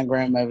what kind of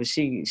grandmother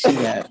she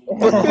got.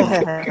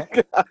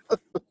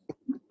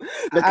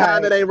 The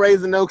kind that ain't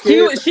raising no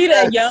She kids.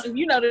 that young,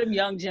 you know, them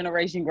young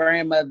generation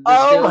grandmothers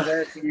Oh still my-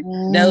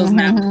 working. Those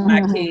not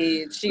my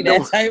kids. She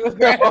that type of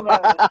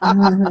grandmother.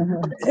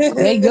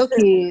 They your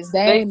kids. They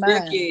ain't your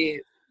mine.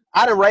 kids.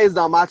 I done raised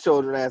all my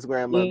children as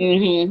grandmother.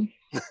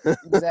 Mm-hmm.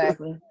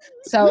 Exactly.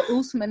 So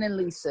Usman and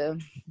Lisa.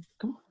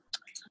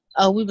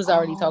 Oh, we was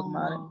already talking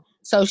about it.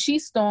 So she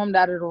stormed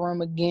out of the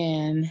room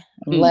again,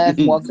 left,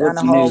 walked down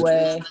the What's new?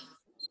 hallway.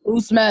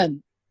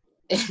 Usman.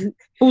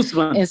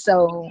 Usman. And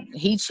so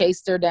he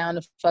chased her down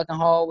the fucking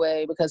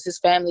hallway because his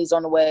family's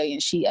on the way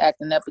and she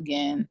acting up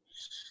again.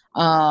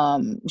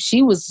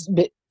 She was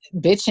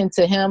bitching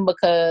to him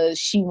because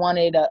she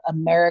wanted an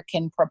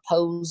American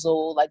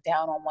proposal, like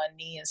down on one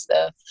knee and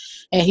stuff.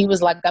 And he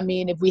was like, I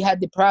mean, if we had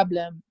the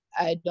problem,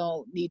 I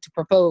don't need to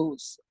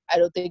propose. I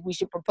don't think we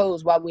should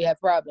propose while we have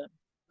problem.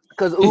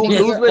 Because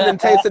Usman done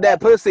tasted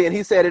that pussy and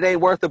he said it ain't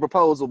worth the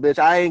proposal, bitch.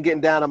 I ain't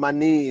getting down on my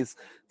knees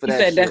for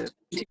that shit.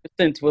 He said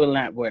that 2% will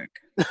not work.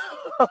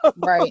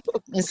 Right.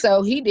 And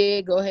so he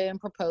did go ahead and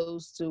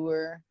propose to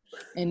her.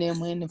 And then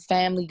when the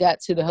family got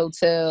to the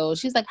hotel,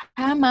 she's like,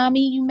 hi,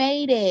 mommy, you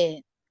made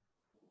it.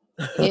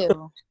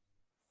 Ew.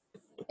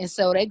 And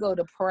so they go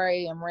to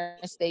pray and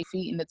rinse their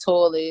feet in the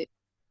toilet.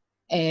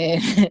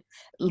 And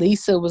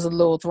Lisa was a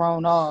little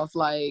thrown off,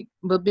 like,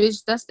 but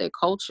bitch, that's their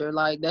culture.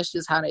 Like, that's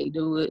just how they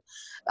do it.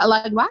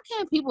 Like, why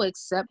can't people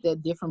accept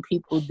that different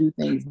people do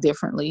things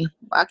differently?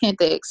 Why can't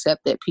they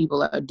accept that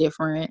people are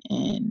different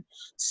and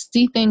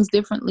see things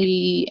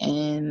differently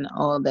and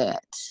all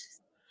that?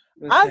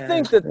 I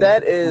think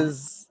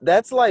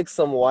that's like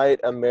some white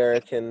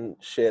American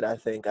shit. I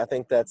think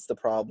that's the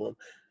problem,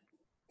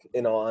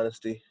 in all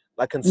honesty.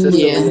 Like,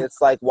 consistently,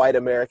 It's like white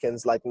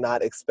Americans like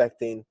not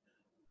expecting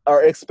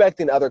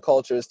other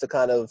cultures to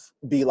kind of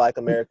be like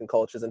American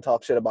cultures and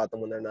talk shit about them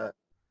when they're not.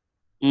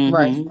 Mm-hmm.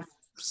 Right.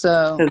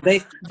 So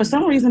for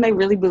some reason, they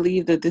really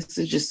believe that this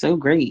is just so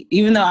great.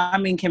 Even though, I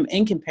mean,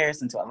 in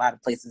comparison to a lot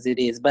of places, it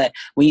is. But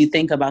when you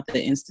think about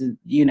the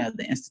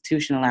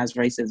institutionalized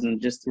racism,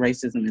 just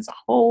racism as a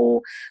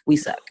whole, we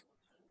suck.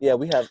 Yeah,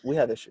 we have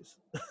issues.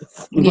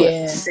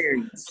 Yeah,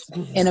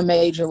 in a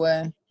major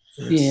way.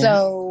 Yeah.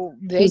 So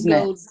they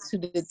go to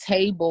the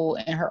table,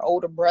 and her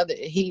older brother,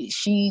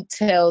 she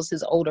tells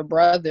his older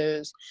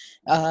brothers,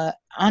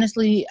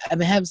 honestly, I've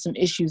been having some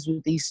issues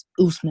with these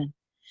Usman.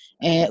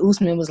 And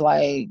Usman was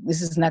like,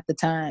 this is not the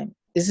time.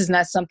 This is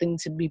not something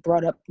to be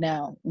brought up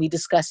now. We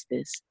discussed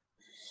this.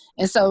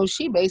 And so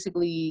she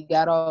basically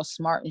got all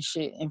smart and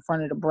shit in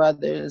front of the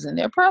brothers, and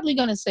they're probably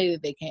going to say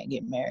that they can't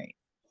get married.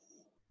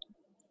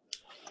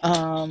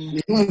 So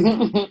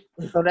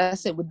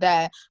that's it with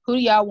that. Who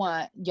do y'all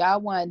want? Y'all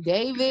want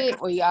David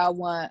or y'all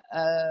want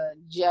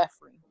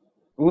Jeffrey?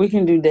 We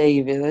can do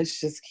David.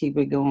 Let's just keep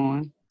it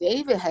going.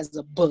 David has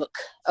a book.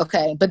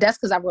 Okay, but that's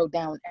because I wrote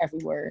down every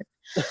word.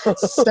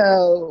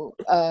 So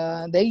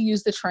they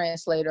use the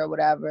translator or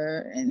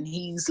whatever, and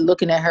he's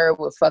looking at her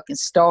with fucking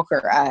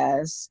stalker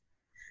eyes.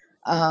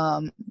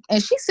 And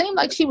she seemed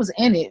like she was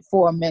in it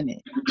for a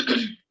minute.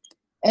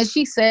 And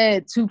she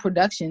said to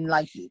production,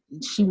 like,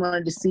 she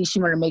wanted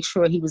to make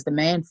sure he was the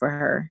man for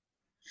her.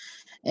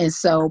 And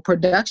so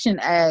production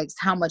asked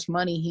how much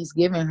money he's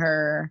giving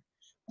her.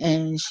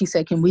 And she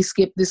said, can we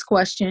skip this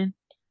question?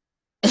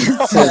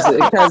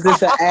 Because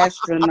it's an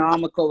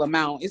astronomical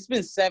amount. It's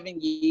been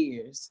 7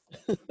 years.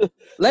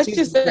 Let's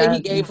just say he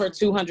gave her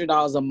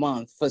 $200 a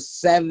month for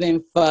 7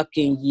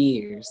 fucking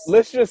years.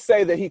 Let's just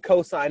say that he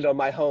co-signed on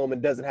my home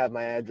and doesn't have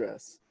my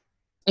address.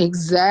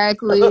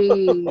 Exactly.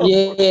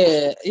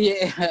 Yeah.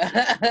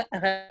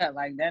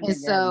 Like that. And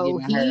so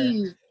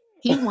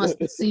he wants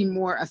to see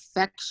more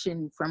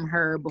affection from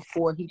her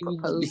before he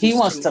proposes. He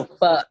wants to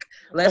fuck.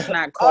 Let's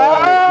not call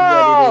it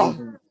what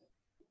it is.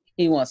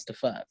 He wants to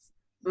fuck.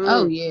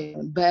 Oh yeah,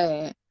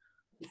 bad.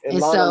 And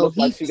Lana looked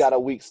like she got a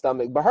weak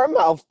stomach, but her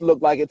mouth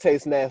looked like it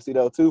tastes nasty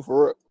though too,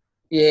 for real.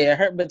 Yeah,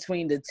 her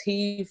between the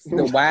teeth,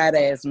 the wide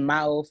ass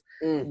mouth,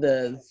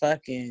 the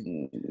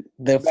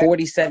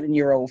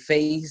 47-year-old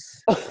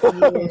face,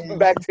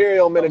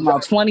 bacterial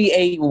meningitis,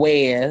 28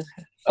 wear,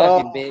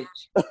 fucking bitch.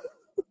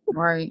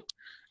 Right.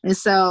 And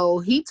so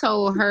he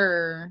told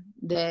her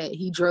that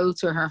he drove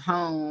to her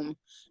home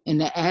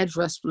and the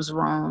address was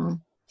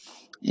wrong.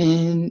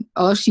 And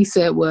all she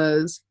said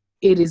was,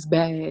 "It is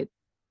bad."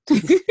 Oh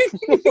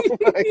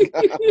my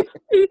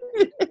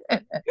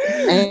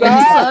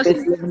God.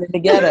 And living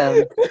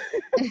together.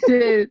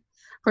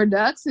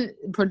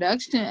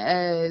 Production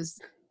as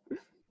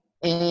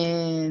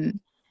and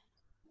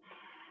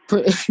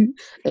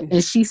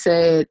and she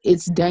said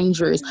it's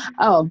dangerous.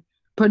 Oh,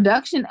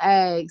 production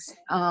asked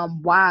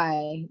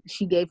why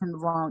she gave him the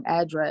wrong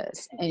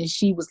address, and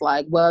she was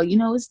like, well,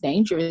 it's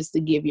dangerous to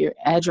give your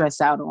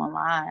address out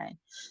online.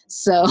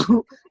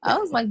 So I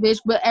was like, bitch,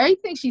 but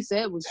everything she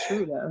said was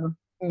true though.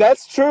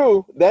 That's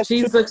true.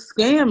 She's a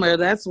scammer,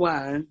 that's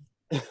why.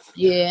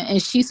 Yeah,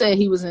 and she said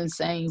he was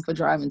insane for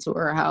driving to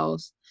her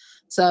house.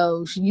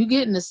 So you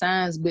getting the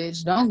signs,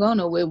 bitch. Don't go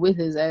nowhere with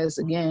his ass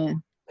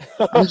again.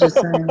 I'm just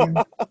saying.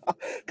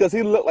 Because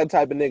he looked like the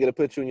type of nigga to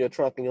put you in your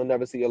trunk and you'll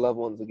never see your loved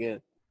ones again.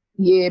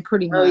 Yeah,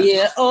 pretty much. Oh,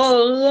 yeah.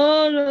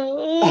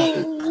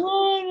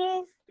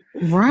 Oh,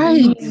 Lord.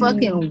 Right.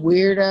 Fucking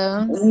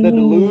weirdo. The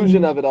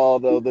delusion of it all,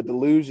 though. The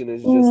delusion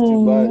is just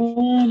too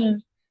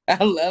much.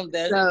 I love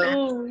that.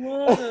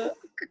 So,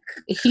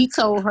 he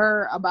told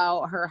her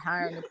about her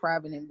hiring a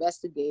private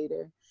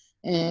investigator.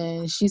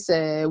 And she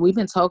said, we've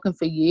been talking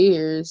for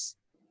years.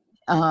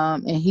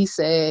 And he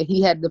said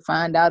he had to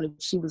find out if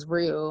she was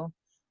real.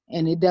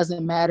 And it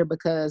doesn't matter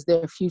because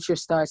their future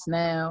starts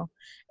now.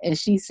 And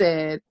she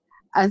said,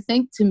 I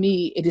think to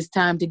me, it is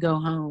time to go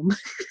home.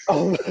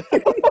 Oh.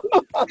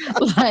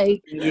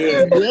 Like,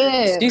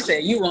 yeah. She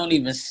said, you won't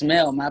even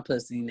smell my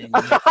pussy,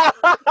 nigga.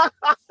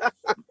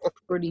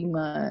 Pretty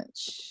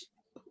much.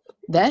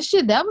 That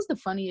was the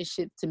funniest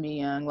shit to me,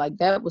 young. Like,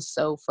 that was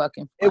so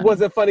fucking funny. It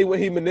wasn't funny when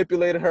he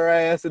manipulated her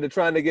ass into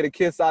trying to get a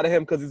kiss out of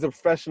him because he's a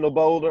professional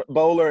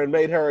bowler and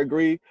made her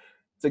agree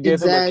to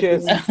give him a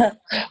kiss.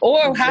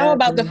 Or how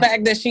about the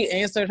fact that she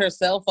answered her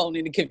cell phone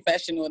in the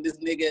confessional and this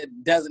nigga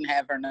doesn't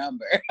have her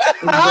number?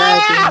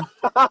 Exactly.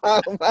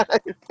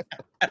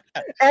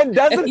 And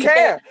doesn't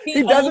care.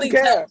 He doesn't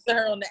care. Talks to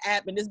her on the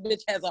app, and this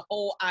bitch has a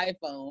whole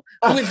iPhone,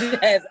 which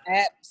has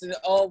apps and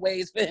all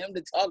ways for him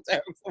to talk to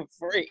her for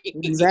free.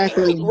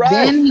 Exactly. Right.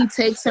 Then he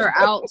takes her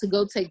out to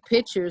go take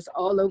pictures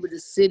all over the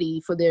city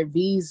for their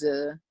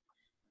visa.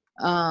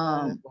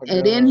 And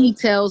then he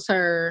tells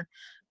her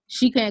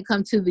she can't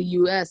come to the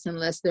U.S.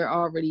 unless they're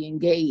already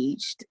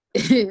engaged.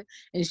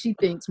 And she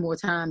thinks more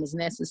time is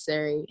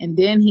necessary. And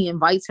then he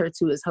invites her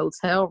to his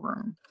hotel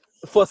room.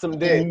 For some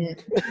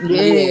dick.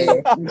 Yeah.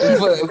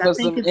 for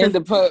some in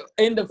the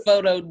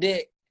photo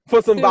dick.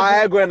 For some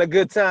Viagra and a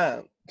good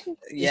time.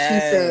 Yeah. She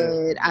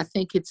said, I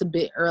think it's a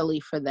bit early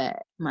for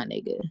that, my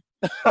nigga.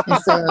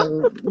 And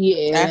so,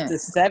 yeah. After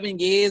 7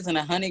 years and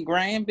 100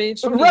 grand,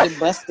 bitch, you need to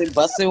bust it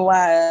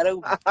wide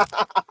open.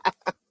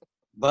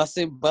 Bust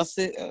it.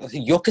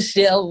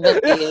 Yorkshire.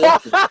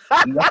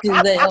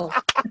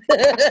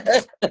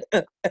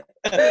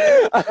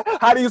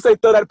 How do you say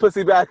throw that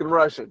pussy back in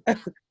Russian?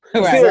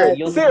 Right.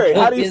 Siri,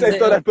 how do you say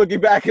throw that pussy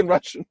back in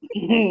Russian?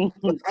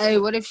 Hey,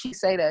 what if she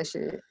say that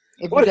shit?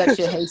 If you got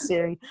your hey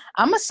Siri,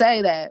 I'm gonna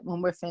say that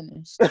when we're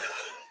finished.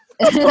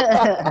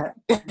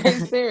 Hey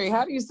Siri,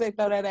 how do you say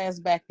throw that ass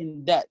back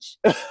in Dutch?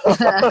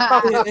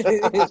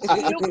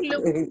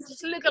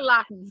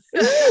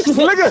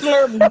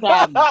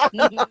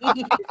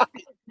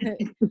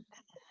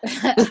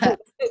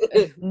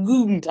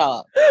 Guten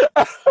Tag.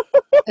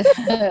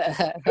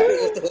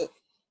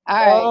 All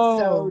right,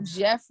 so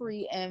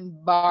Jeffrey and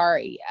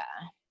Varia.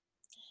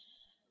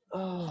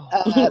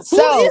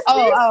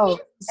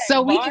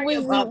 So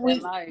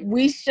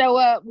we show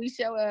up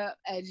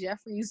at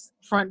Jeffrey's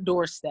front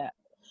doorstep.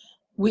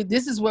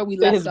 This is where we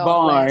left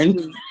off last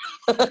week.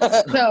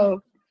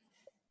 So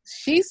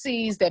she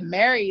sees that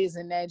Mary is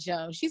in that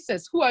jump. She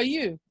says, "Who are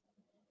you?"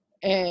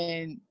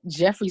 And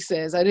Jeffrey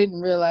says, "I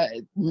didn't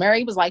realize."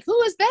 Mary was like, "Who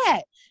is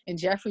that?" And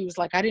Jeffrey was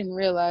like, "I didn't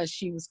realize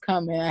she was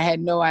coming. I had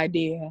no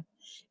idea."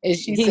 And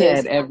he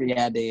had every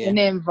idea. And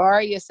then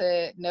Varia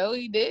said, "No,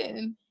 he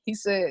didn't."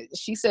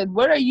 She said,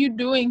 "What are you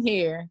doing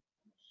here?"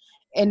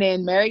 And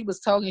then Mary was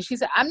talking. She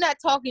said, "I'm not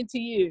talking to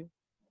you."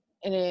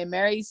 And then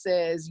Mary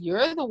says,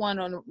 you're the one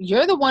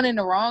in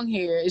the wrong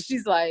here. And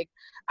she's like,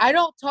 "I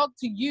don't talk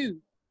to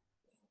you."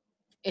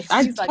 And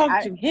she's I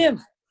talk to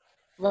him.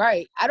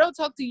 Right. "I don't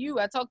talk to you.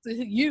 I talk to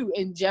you."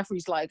 And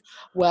Jeffrey's like,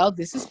 "Well,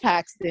 this is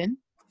Paxton."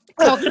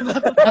 Talking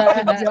about the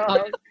fucking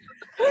dog.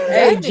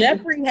 Hey,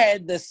 Jeffrey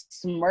had the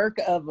smirk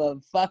of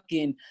a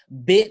fucking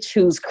bitch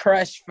whose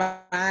crush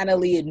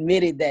finally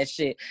admitted that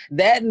shit.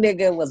 That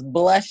nigga was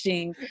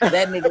blushing.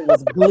 That nigga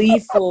was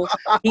gleeful.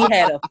 He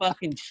had a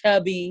fucking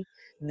chubby.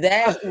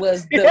 That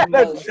was the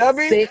most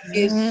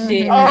sickest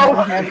shit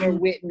I've ever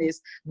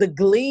witnessed. The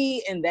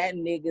glee in that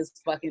nigga's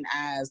fucking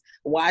eyes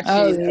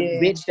watching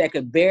a bitch that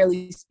could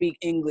barely speak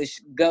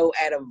English go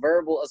at a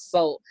verbal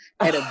assault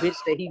at a bitch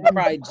that he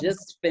probably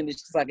just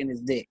finished sucking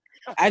his dick.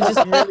 I just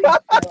really feel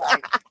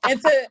like,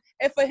 and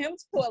for him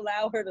to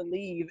allow her to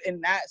leave and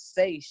not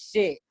say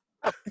shit.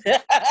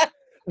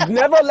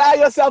 Never allow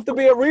yourself to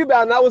be a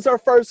rebound. That was her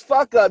first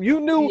fuck up. You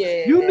knew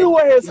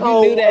where his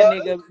home was.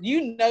 Nigga.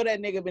 You know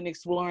that nigga been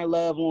exploring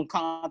love on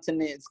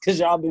continents because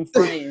y'all been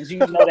friends. You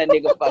know that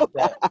nigga fucked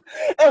up.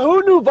 And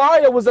who knew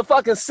Varia was a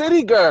fucking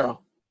city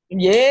girl?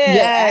 Yeah.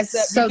 Yes.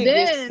 So then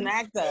get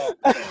snacked up.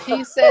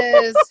 she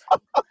says,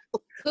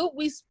 could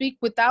we speak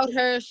without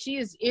her? She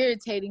is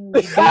irritating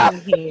me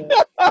being here.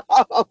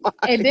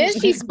 And then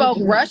she spoke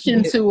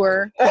Russian to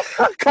her.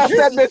 Cuss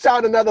that bitch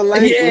out another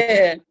language.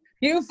 Yeah.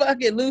 You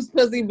fucking loose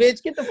pussy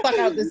bitch. Get the fuck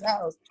out this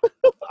house.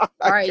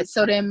 All right.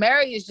 So then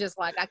Mary is just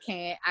like, I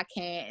can't.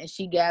 And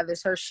she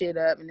gathers her shit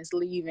up and is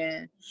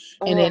leaving.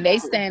 And then they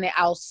standing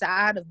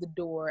outside of the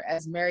door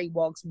as Mary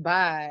walks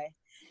by.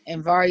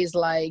 And Varia's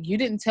like, you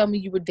didn't tell me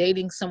you were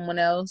dating someone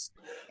else.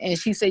 And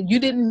she said, you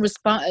didn't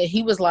respond.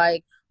 He was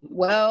like,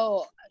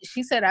 well,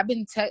 she said, I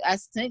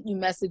sent you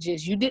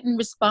messages. You didn't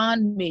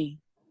respond to me.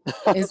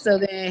 And so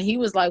then he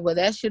was like, well,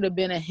 that should have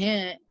been a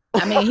hint.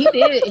 I mean, he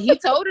did. He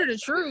told her the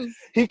truth.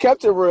 He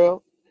kept it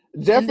real.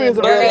 Jeffrey is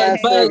a real ass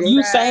But nigga.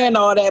 you saying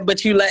all that,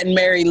 but you letting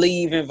Mary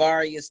leave and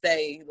Varia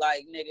stay.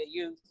 Like, nigga,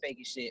 you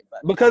faking shit.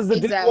 Because the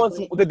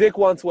Exactly. dick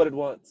wants what it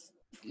wants.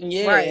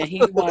 Yeah, Right. he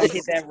want to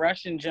hit that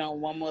Russian jump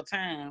one more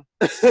time.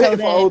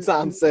 For old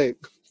time's sake.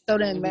 So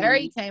then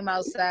Mary came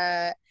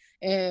outside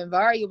and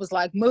Varia was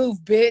like, move,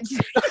 bitch.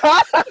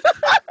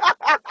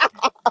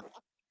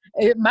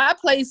 My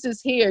place is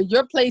here.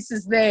 Your place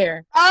is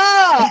there.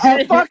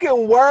 A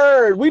fucking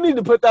word. We need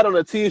to put that on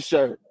a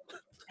t-shirt.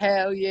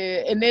 Hell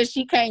yeah. And then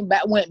she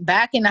went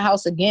back in the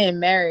house again,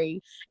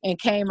 Mary, and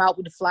came out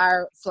with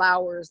the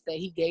flowers that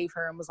he gave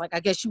her and was like,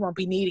 I guess you won't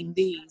be needing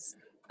these.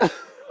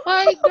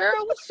 Like,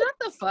 girl, shut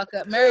the fuck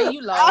up. Mary,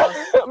 you lost.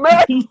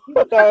 Mary,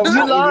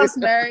 You lost,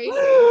 Mary.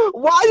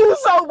 Why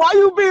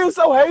you being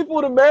so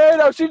hateful to Mary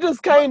though? She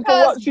just came for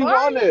what she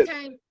wanted.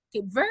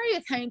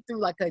 Varia came through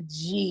like a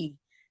G.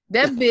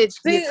 That bitch.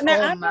 See,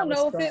 now I all my don't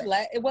know respect.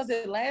 if it was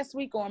it last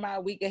week or my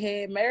week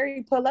ahead.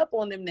 Mary pull up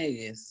on them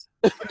niggas.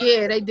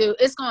 Yeah, they do.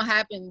 It's gonna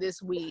happen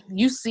this week.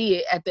 You see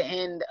it at the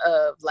end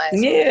of last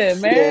week. Yeah,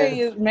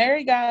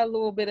 Mary got a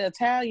little bit of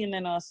Italian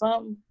in her or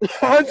something.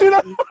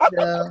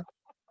 Yeah.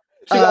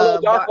 She got a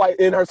little dark white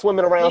in her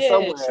swimming around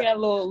somewhere. She got a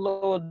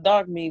little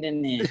dark meat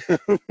in there.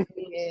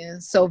 Yeah.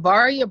 So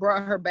Varia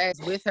brought her bags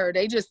with her.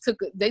 They just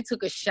took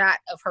a shot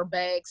of her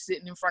bag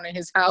sitting in front of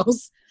his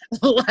house,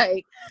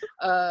 like,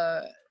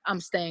 I'm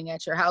staying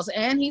at your house,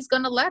 and he's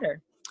gonna let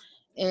her.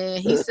 And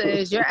he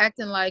says, you're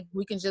acting like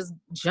we can just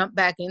jump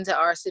back into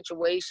our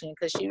situation,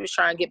 because she was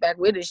trying to get back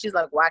with it. She's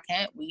like, why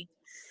can't we?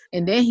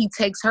 And then he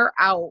takes her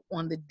out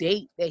on the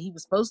date that he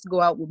was supposed to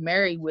go out with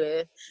Mary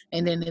with.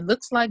 And then it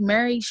looks like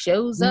Mary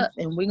shows up,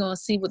 and we're going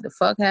to see what the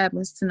fuck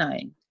happens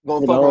tonight.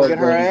 Gonna fucking get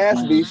her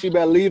ass beat. She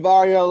better leave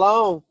Aria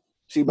alone.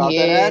 She about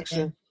that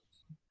action.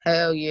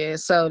 Hell yeah.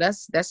 So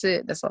that's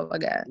it. That's all I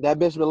got. That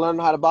bitch been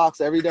learning how to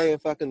box every day in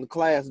fucking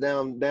class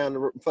down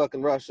to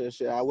fucking Russia and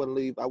shit. I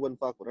wouldn't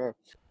fuck with her.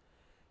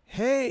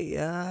 Hey,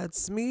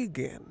 it's me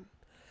again.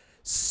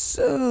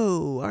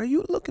 So, are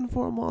you looking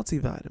for a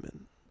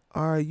multivitamin?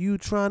 Are you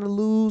trying to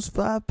lose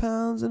 5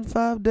 pounds in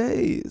 5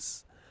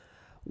 days?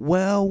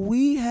 Well,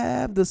 we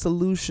have the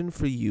solution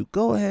for you.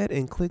 Go ahead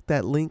and click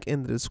that link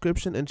in the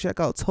description and check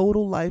out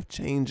Total Life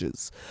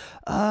Changes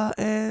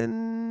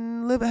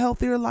and live a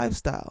healthier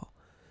lifestyle.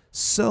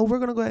 So we're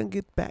going to go ahead and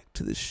get back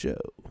to the show.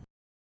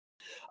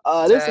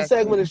 This is a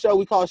segment of the show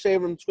we call Shade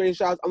Room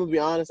Screenshots. I'm going to be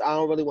honest, I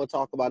don't really want to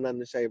talk about nothing in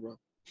the Shade Room.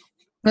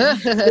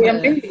 Yeah,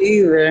 me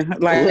either.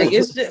 Like,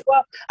 it's just,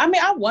 well, I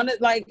mean,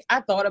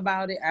 I thought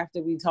about it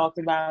after we talked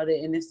about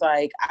it, and it's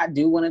like, I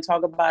do want to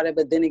talk about it,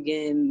 but then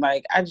again,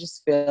 like, I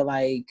just feel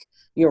like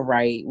you're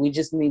right. We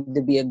just need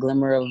to be a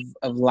glimmer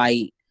of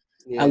light.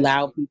 Yeah.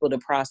 Allow people to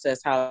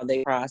process how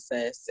they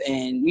process.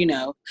 And, you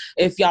know,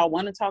 if y'all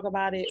want to talk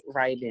about it,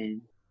 write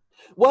in.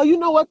 Well, you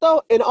know what,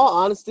 though? In all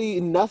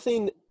honesty,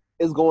 nothing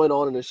is going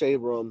on in the Shade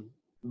Room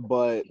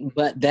but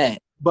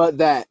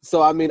that.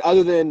 So, I mean,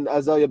 other than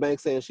Azealia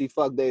Banks saying she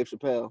fucked Dave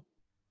Chappelle.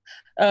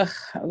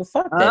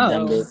 Fuck that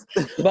dumb bitch.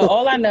 But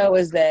all I know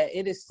is that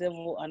it is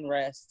civil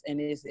unrest,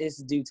 and it's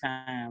due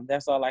time.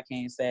 That's all I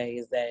can say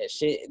is that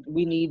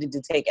we needed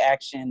to take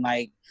action.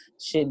 Like,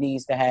 shit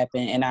needs to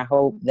happen, and I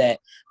hope that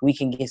we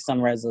can get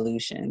some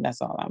resolution.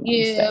 That's all I'm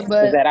gonna say.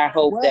 But that I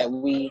hope that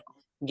we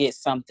get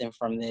something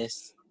from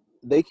this.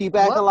 They keep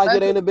acting like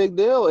it ain't a big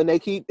deal, and it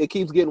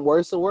keeps getting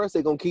worse and worse.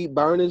 They're gonna keep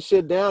burning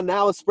shit down.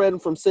 Now it's spreading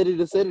from city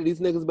to city. These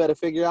niggas better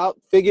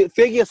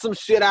figure some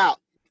shit out.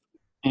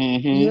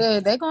 Mm-hmm. Yeah,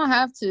 they're gonna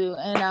have to.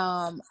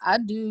 And I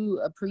do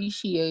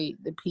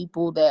appreciate the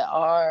people that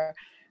are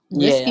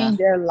risking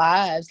their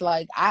lives.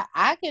 Like,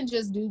 I can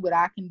just do what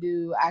I can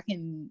do. I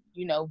can,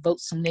 vote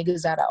some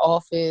niggas out of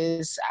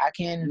office. I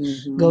can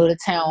go to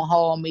town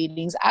hall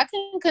meetings. I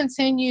can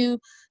continue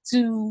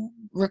to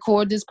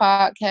record this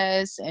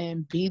podcast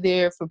and be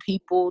there for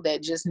people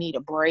that just need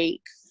a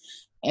break,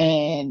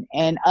 and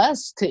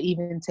us to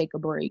even take a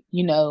break,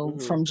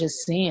 from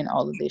just seeing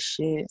all of this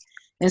shit.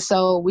 And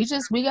so we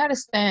got to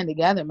stand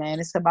together, man.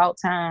 It's about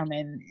time,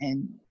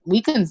 and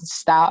we can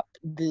stop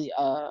the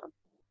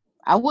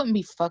I wouldn't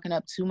be fucking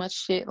up too much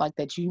shit like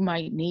that you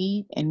might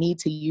need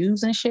to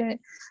use and shit.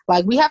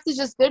 Like, we have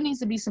to there needs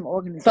to be some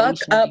organization.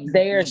 Fuck up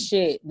their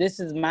shit. This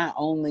is my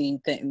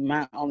only thing.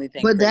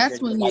 But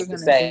that's when you're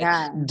gonna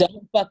die.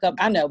 Don't fuck up.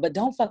 I know, but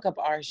don't fuck up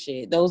our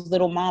shit. Those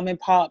little mom and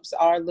pops,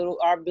 our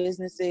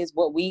businesses,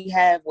 what we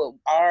have, what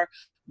our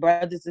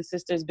brothers and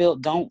sisters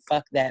built, don't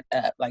fuck that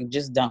up. Like,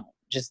 just don't.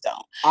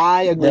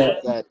 I agree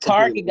with that.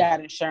 Target completely. got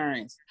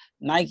insurance.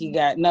 Nike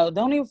got no.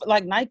 Don't even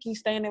like Nike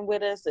standing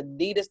with us.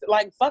 Adidas,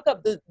 like fuck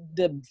up the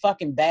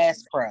fucking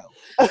Bass Pro.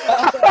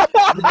 Fuck up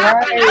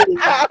Right.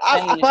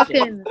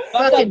 fucking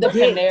fuck up the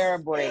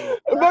Panera Bread.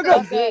 Fuck Fuck up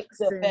up the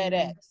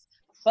FedEx.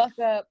 Fuck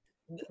up.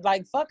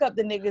 Like fuck up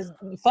the niggas,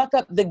 fuck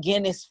up the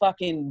Guinness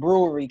fucking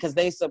brewery because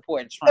they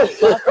support Trump.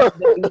 Fuck up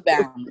the New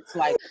Balance,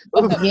 like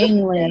fuck up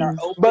Yingling. that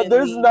are But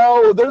there's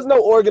openly-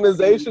 no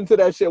organization to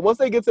that shit. Once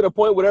they get to the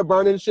point where they're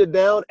burning shit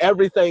down,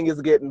 everything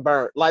is getting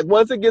burnt. Like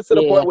once it gets to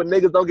the point where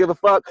niggas don't give a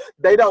fuck,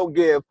 they don't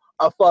give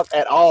a fuck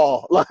at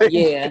all. Like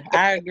Yeah,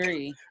 I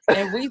agree.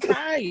 And we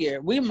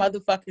tired. We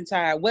motherfucking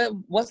tired.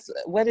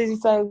 What did he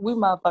say? We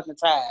motherfucking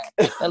tired.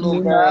 That little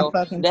We girl.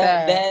 motherfucking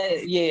That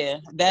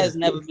tired. that has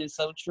never been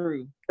so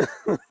true.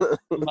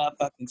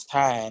 Motherfucking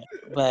tired.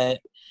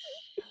 But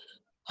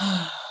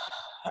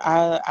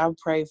I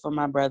pray for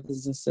my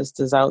brothers and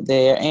sisters out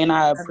there, and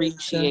I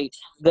appreciate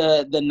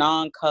the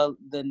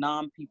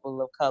non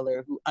people of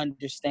color who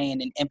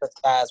understand and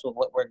empathize with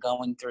what we're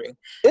going through.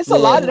 it's a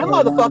lot of them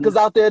motherfuckers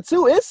out there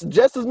too. It's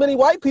just as many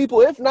white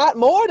people, if not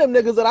more, them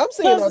niggas that I'm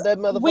seeing out that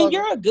motherfucker. When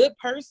you're a good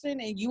person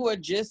and you are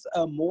just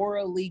a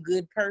morally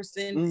good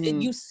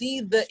person, you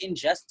see the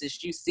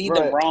injustice, you see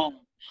the wrong.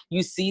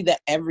 You see the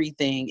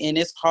everything, and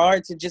it's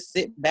hard to just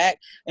sit back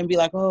and be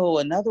like, "Oh,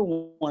 another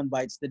one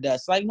bites the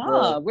dust." Like,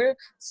 nah, we're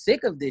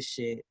sick of this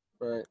shit.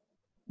 Right.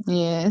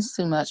 Yeah, it's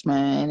too much,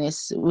 man.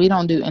 We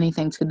don't do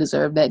anything to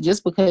deserve that.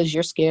 Just because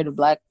you're scared of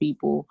black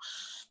people,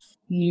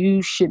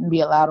 you shouldn't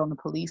be allowed on the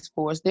police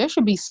force. There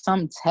should be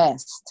some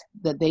test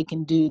that they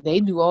can do. They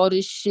do all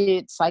this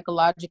shit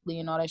psychologically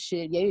and all that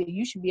shit. Yeah,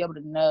 you should be able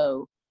to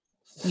know,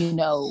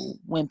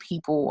 when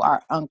people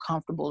are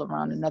uncomfortable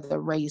around another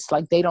race.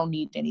 Like, they don't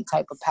need any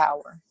type of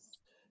power.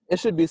 It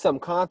should be some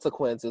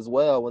consequence as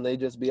well when they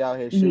just be out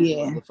here shooting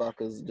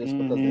motherfuckers just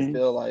because they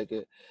feel like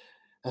it.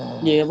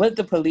 Yeah, what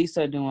the police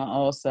are doing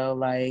also,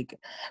 like,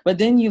 but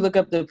then you look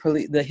up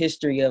the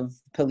history of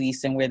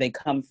police and where they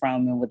come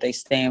from and what they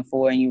stand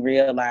for, and you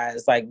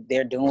realize like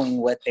they're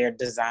doing what they're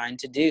designed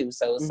to do.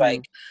 So it's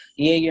like,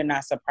 yeah, you're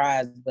not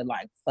surprised, but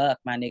like, fuck,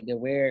 my nigga,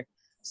 we're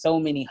so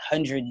many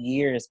 100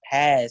 years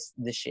past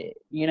the shit,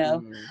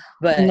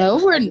 But no,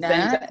 we're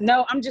not.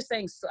 No, I'm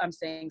saying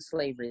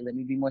slavery. Let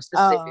me be more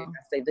specific. I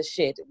say the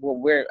shit. Well,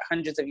 we're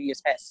hundreds of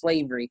years past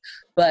slavery,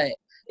 but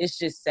it's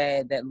just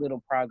sad that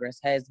little progress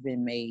has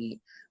been made.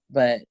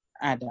 But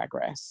I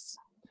digress.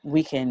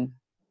 We can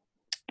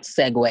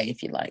segue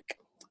if you like.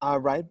 All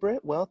right,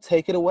 Britt. Well,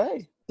 take it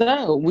away.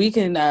 So we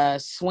can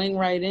swing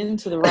right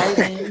into the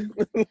writing.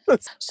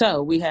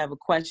 So we have a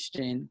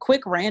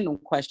quick random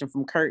question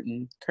from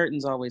Curtin.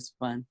 Curtin's always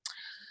fun.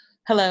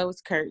 Hello,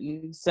 it's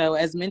Curtin. So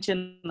as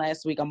mentioned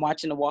last week, I'm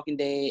watching The Walking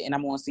Dead and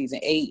I'm on season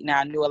 8.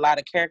 Now I knew a lot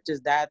of characters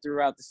died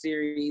throughout the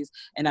series,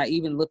 and I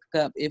even looked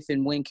up if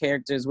and when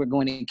characters were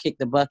going to kick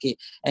the bucket,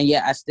 and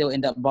yet I still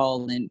end up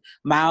balling.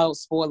 Mild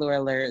spoiler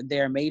alert,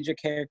 there are major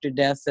character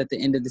deaths at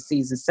the end of the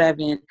season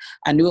 7.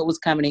 I knew it was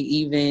coming and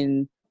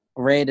even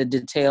read a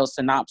detailed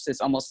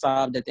synopsis, almost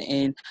sobbed at the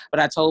end, but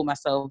I told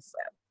myself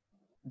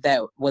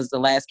that was the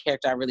last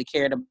character I really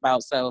cared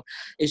about, so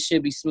it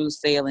should be smooth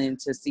sailing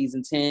to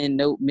season 10.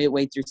 Nope,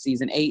 midway through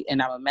season 8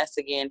 and I'm a mess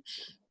again.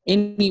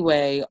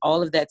 Anyway,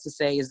 all of that to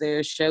say, is there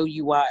a show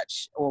you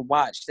watched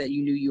that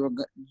you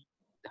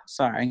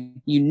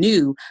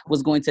knew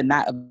was going to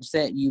not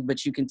upset you,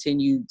 but you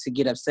continue to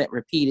get upset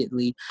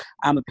repeatedly?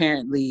 I'm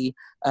apparently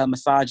a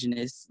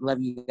misogynist. Love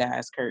you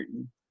guys,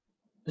 Curtin.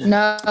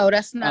 No,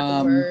 that's not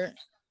the word.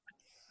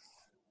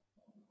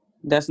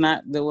 That's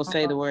not. We'll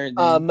say the word.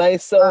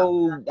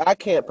 Meso. I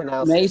can't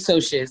pronounce it.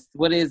 Mesoshist.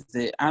 What is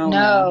it? I don't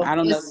know. I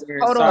don't know.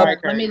 Hold Sorry,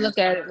 on. Let me look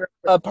at it.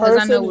 A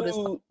person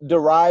who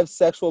derives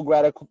sexual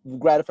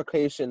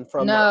gratification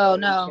from. No.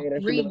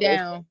 Read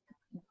down.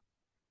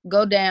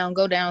 Go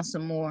down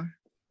some more.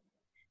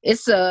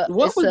 It's a.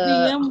 What was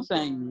DM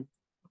saying?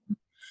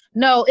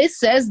 No, it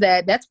says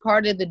that. That's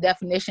part of the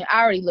definition.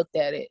 I already looked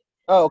at it.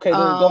 Oh, okay. Then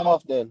go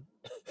off then.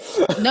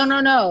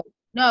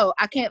 No.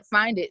 I can't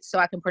find it, so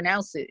I can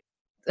pronounce it.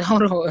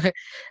 Hold on.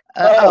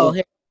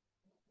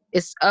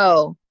 It's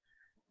hold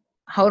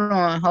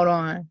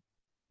on.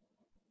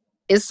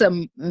 It's a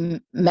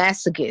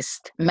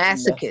masochist.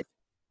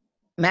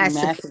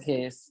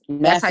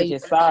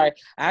 Sorry,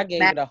 I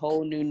gave it a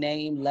whole new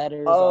name,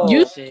 letters.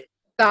 Shit.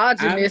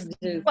 Misogynist.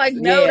 Like,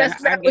 no,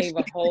 that's not. I gave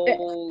a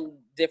whole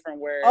different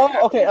word.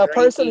 Oh, okay. A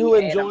person who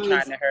enjoys. I'm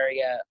trying to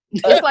hurry up.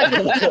 It's like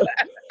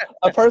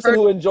a person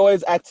who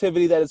enjoys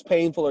activity that is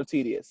painful or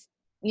tedious.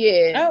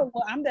 Yeah. Oh,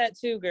 well, I'm that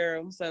too,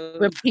 girl. So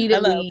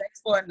repeatedly. Hello, thanks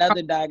for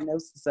another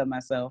diagnosis of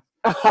myself.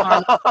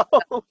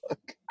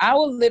 I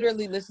will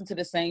literally listen to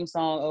the same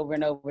song over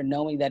and over,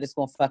 knowing that it's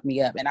gonna fuck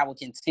me up, and I will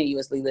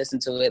continuously listen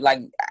to it. Like,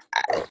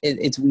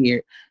 it's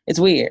weird. It's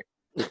weird.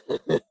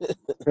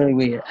 Really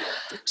weird.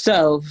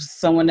 So,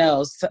 someone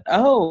else.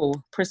 Oh,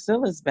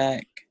 Priscilla's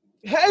back.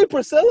 Hey,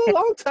 Priscilla,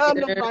 long time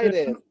no write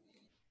in.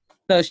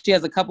 So she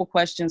has a couple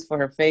questions for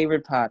her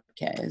favorite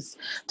podcast.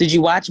 Did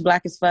you watch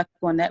Black as Fuck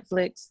on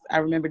Netflix? I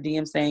remember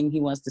DM saying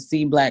he wants to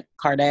see Black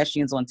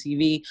Kardashians on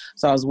TV.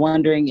 So I was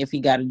wondering if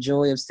he got a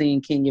joy of seeing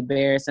Kenya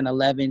Barris and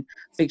 11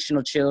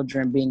 fictional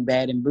children being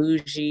bad and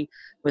bougie.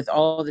 With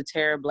all the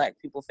terror Black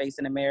people face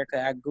in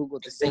America, I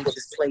Googled the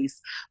safest place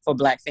for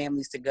Black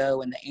families to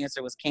go, and the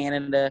answer was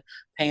Canada,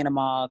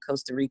 Panama,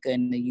 Costa Rica,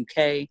 and the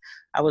UK.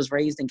 I was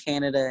raised in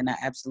Canada, and I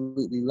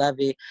absolutely love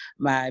it.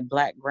 My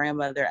Black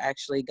grandmother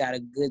actually got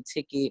a good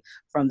ticket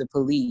from the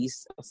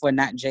police for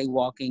not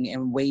jaywalking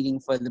and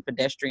waiting for the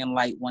pedestrian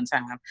light one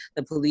time.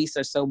 The police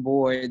are so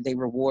bored, they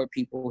reward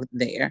people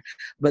there.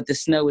 But the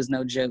snow is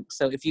no joke.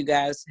 So if you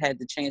guys had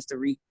the chance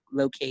to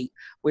relocate,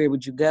 where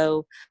would you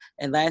go?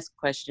 And last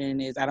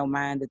question is, I don't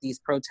mind that these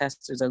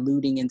protesters are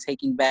looting and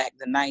taking back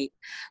the night,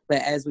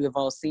 but as we have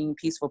all seen,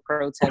 peaceful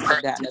protests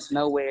have gotten us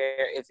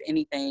nowhere. If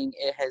anything,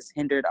 it has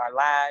hindered our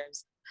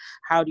lives.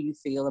 How do you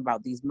feel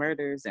about these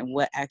murders, and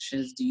what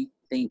actions do you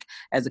think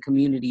as a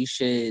community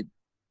should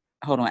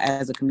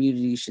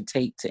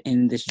take to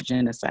end this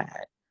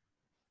genocide?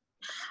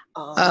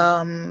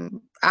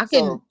 I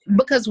can,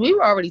 because we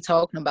were already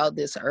talking about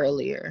this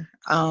earlier,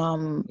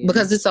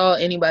 because it's all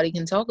anybody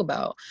can talk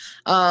about.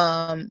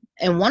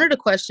 And one of the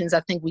questions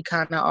I think we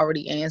kind of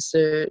already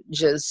answered,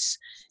 just,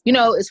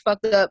 it's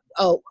fucked up.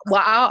 Oh,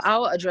 well,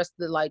 I'll address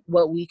the, like,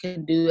 what we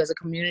can do as a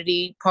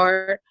community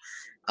part.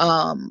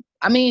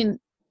 I mean,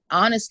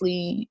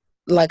 honestly,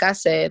 like I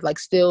said, like,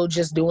 still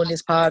just doing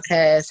this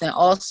podcast, and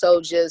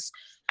also just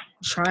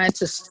trying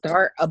to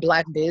start a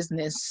Black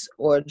business,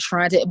 or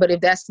but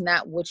if that's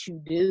not what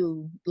you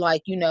do,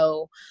 like,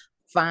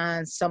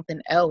 find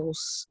something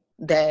else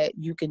that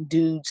you can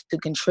do to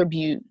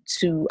contribute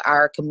to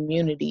our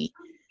community.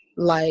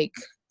 Like,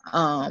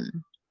 yeah,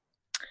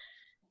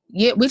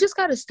 we just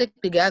got to stick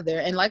together.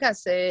 And like I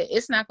said,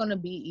 it's not going to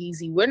be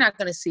easy. We're not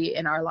going to see it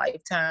in our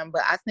lifetime,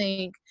 but I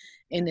think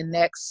in the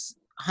next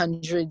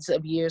hundreds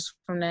of years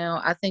from now,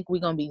 I think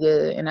we're going to be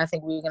good, and I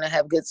think we're going to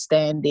have good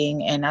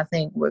standing, and I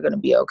think we're going to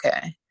be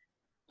okay.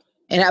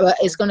 And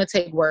it's going to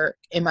take work,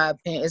 in my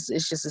opinion.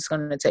 It's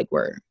going to take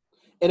work.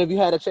 And if you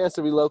had a chance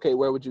to relocate,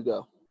 where would you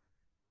go?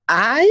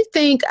 I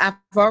think I've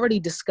already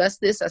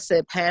discussed this. I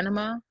said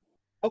Panama.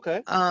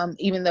 Okay.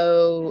 Even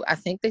though I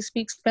think they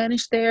speak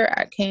Spanish there,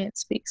 I can't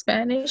speak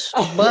Spanish,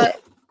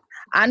 but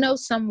I know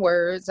some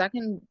words. I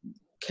can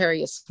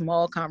carry a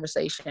small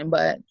conversation,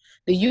 but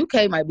the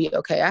UK might be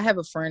okay. I have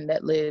a friend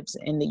that lives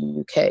in the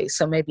UK,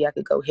 so maybe I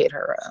could go hit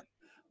her up.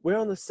 We're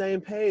on the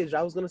same page.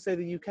 I was going to say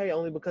the UK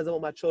only because I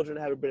want my children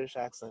to have a British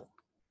accent.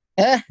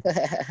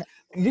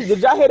 Did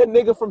y'all hear the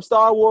nigga from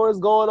Star Wars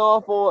going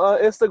off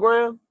on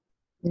Instagram?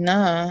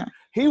 Nah.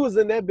 He was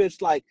in that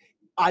bitch like,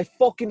 I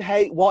fucking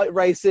hate white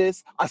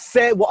racists. I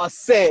said what I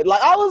said.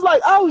 Like, I was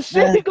like, oh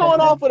shit, he going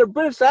off with a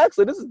British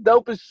accent. This is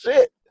dope as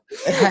shit.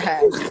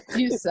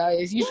 You try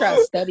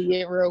to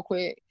study it real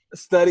quick.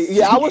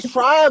 Yeah, I was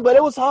trying, but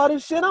it was hard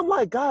as shit. I'm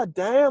like, God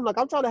damn, like,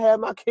 I'm trying to have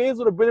my kids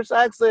with a British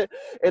accent,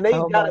 and they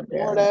got a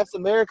boring ass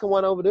American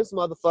one over this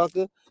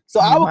motherfucker.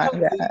 So I would go to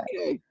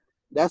the UK.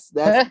 That's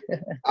I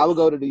would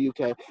go to the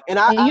UK, and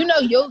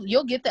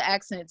you'll get the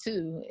accent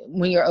too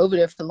when you're over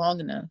there for long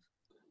enough.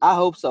 I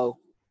hope so.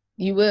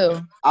 You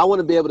will. I want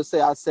to be able to say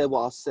I said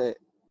what I said.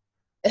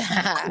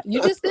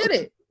 You just did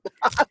it.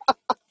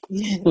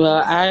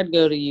 Well, I'd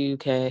go to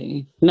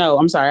UK. No,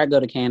 I'm sorry, I'd go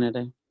to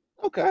Canada.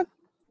 Okay.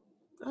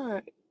 All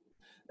right.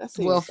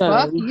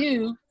 Fuck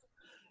you.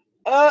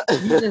 You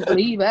just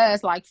leave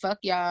us like, fuck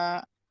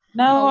y'all.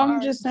 No,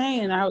 I'm just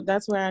saying.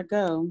 That's where I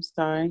go. I'm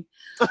sorry.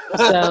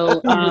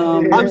 So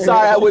I'm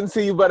sorry I wouldn't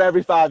see you but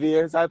every 5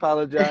 years. I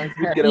apologize.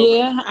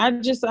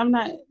 I'm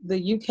not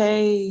the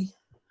UK.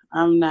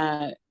 I'm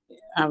not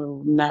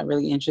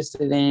really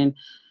interested in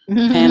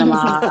Panama.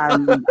 I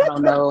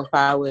don't know if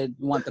I would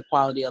want the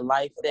quality of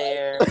life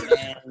there.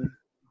 And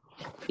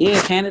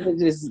yeah, Canada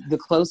is the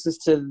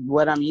closest to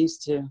what I'm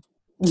used to.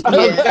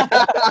 Yeah.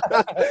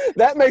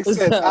 That makes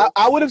sense.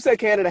 I would have said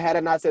Canada had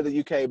I not said the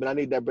UK, but I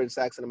need that British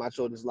accent in my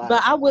children's lives.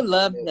 But I would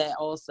love that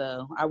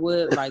also. I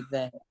would like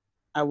that.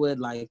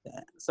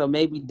 So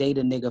maybe date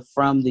a nigga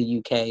from the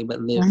UK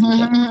but live in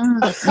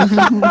Canada.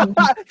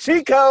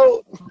 Cheat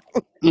code.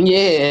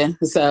 Yeah.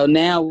 So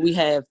now we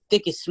have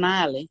Thicket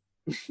Smiley.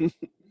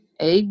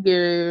 Hey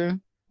girl.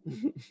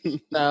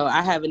 So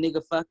I have a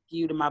nigga fuck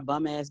you to my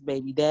bum ass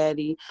baby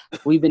daddy.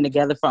 We've been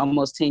together for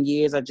almost 10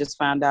 years. I just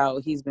found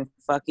out he's been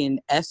fucking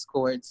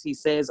escorts. He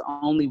says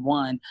only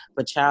one,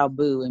 but child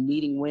boo, and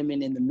meeting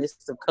women in the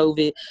midst of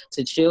COVID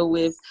to chill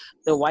with.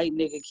 The white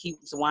nigga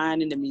keeps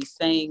whining to me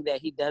saying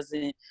that he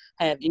doesn't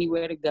have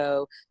anywhere to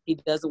go. He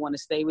doesn't want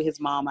to stay with his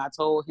mom. I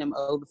told him,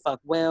 oh, the fuck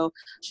well.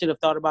 Should have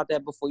thought about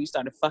that before you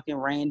started fucking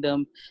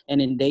random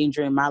and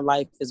endangering my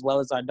life as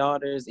well as our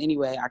daughters.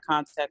 Anyway, I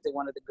contacted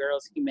one of the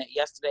girls he met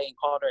yesterday and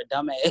called her a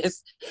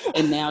dumbass.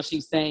 And now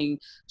she's saying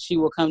she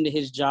will come to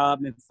his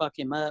job and fuck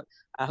him up.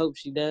 I hope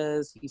she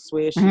does. He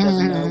swears she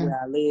doesn't know where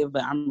I live,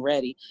 but I'm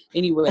ready.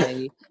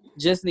 Anyway,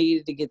 just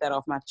needed to get that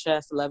off my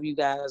chest. Love you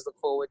guys. Look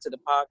forward to the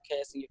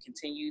podcast and your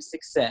continued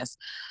success.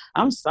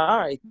 I'm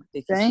sorry,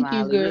 Thicky Thank you,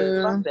 Smiley. Yeah,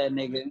 girl. fuck that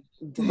nigga.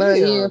 But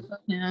yeah, Damn.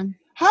 fuck him.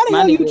 How the My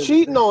hell you nigga-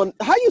 cheating on?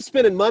 How you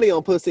spending money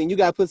on pussy and you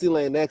got pussy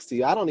laying next to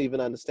you? I don't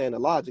even understand the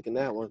logic in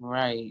that one.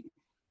 Right.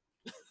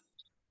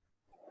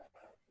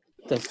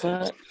 The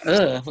fuck?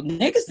 Ugh,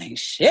 niggas ain't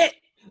shit.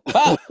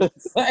 Fuck.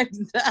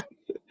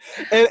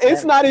 And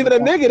it's not even a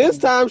nigga this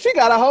time. She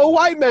got a whole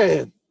white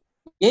man.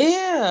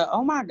 Yeah.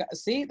 Oh my God.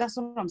 See, that's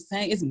what I'm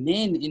saying. It's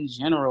men in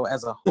general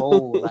as a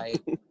whole.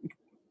 Like,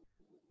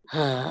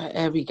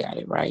 Abby got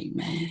it right,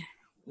 man.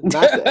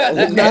 Not the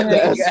Abby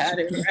S. got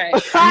it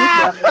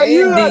right.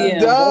 You are DM, both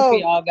of dumb.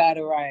 y'all got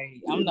it right.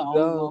 I'm the only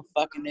dumb. one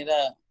fucking it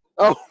up.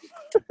 Oh.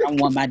 I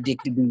want my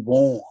dick to be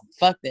warm.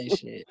 Fuck that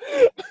shit.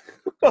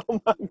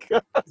 Oh my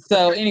God.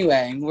 So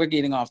anyway, we're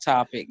getting off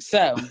topic.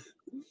 So,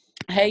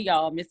 hey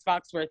y'all, Miss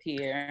Foxworth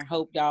here.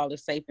 Hope y'all are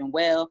safe and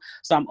well.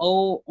 So I'm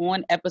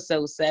on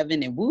episode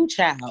 7 and Woo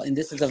Child, and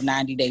this is of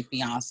 90 Day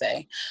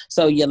Fiance.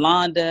 So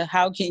Yolanda,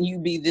 how can you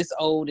be this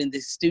old and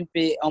this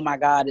stupid? Oh my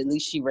God, at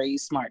least she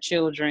raised smart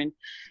children.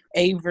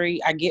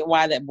 Avery, I get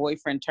why that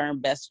boyfriend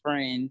turned best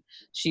friend.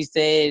 She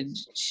said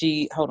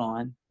hold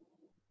on.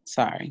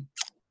 Sorry.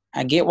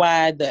 I get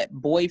why the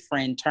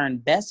boyfriend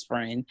turned best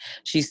friend.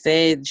 She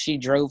said she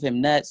drove him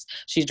nuts.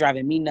 She's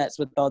driving me nuts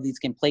with all these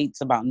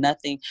complaints about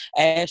nothing.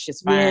 Ash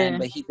is fine,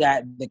 but he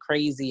got the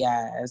crazy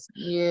eyes.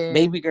 Yeah.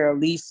 Baby girl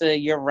Lisa,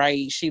 you're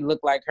right. She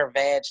looked like her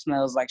vag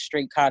smells like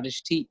straight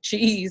cottage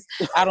cheese.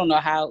 I don't know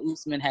how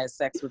Usman has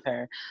sex with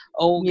her.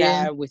 Old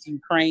guy with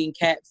Ukraine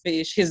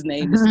catfish. His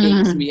name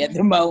escapes me at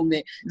the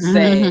moment.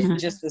 Sad,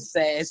 just a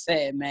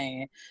sad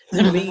man.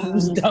 The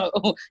memes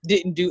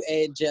didn't do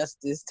Ed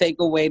justice.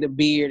 Take away the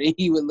beard and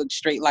he would look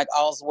straight like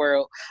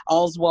Oswald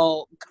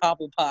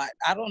Cobblepot.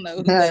 I don't know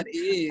who that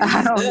is.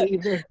 I don't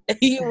either.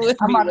 He would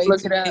I'm be about to way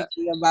look too it up.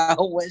 picky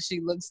about what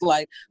she looks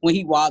like when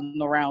he waddling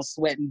around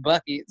sweating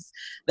buckets.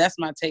 That's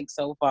my take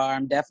so far.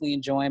 I'm definitely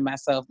enjoying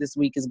myself. This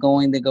week is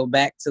going to go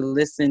back to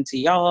listen to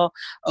y'all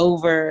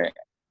over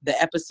the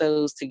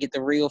episodes to get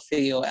the real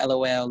feel.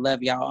 LOL.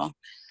 Love y'all.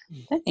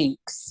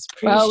 Thanks.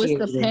 Oh, it's Appreciate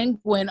the it.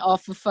 penguin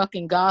off of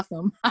fucking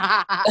Gotham.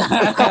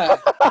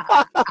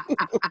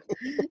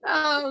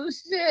 Oh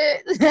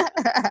shit.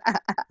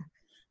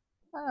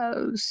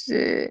 Oh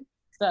shit.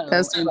 So,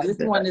 That's and this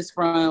fucked up. one is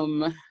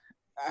from,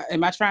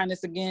 am I trying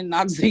this again?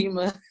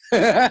 Noxzema.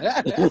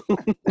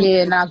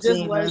 Yeah, not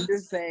Just wanted to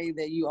say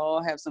that you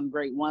all have some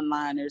great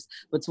one-liners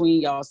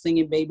between y'all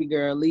singing Baby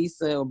Girl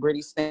Lisa or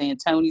Brittany saying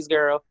Tony's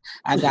Girl.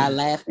 I got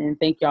laughing.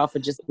 Thank y'all for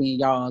just being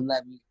y'all.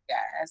 Love you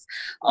guys.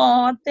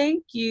 Oh,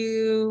 thank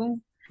you.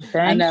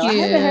 I know. I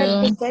haven't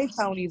had to say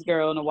Tony's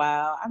Girl in a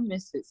while. I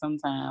miss it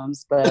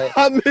sometimes, but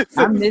I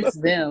miss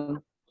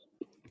them.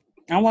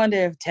 I wonder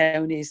if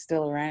Tony's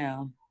still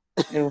around.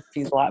 If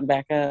he's locked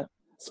back up.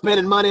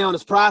 Spending money on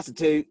his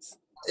prostitutes.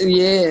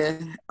 Yeah.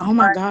 Oh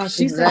my gosh.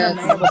 She said her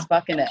man was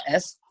fucking an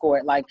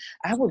escort. Like,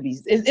 I would be.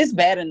 It's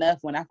bad enough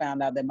when I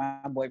found out that my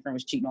boyfriend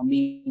was cheating on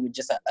me with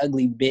just an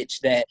ugly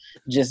bitch that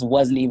just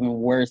wasn't even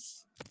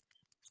worth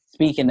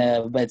speaking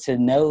of. But to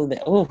know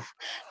that, oh,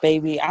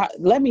 baby,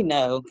 let me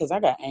know because I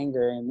got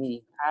anger in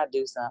me. I'll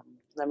do something.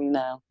 Let me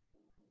know.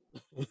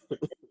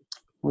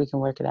 We can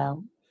work it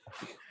out.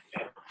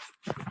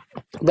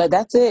 But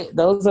that's it.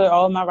 Those are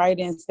all my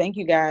write-ins. Thank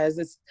you guys.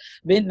 It's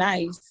been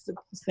nice.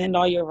 Send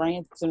all your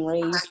rants and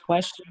raised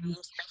questions.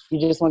 You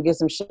just want to get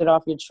some shit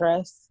off your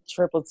chest.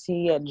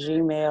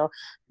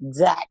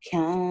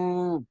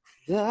 triplet@gmail.com.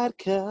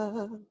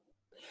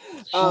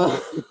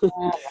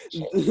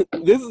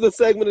 This is the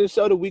segment of the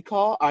show that we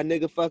call our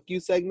nigga fuck you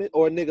segment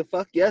or nigga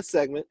fuck yes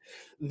segment.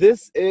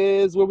 This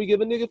is where we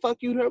give a nigga fuck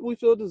you whoever we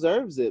feel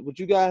deserves it. Would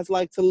you guys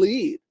like to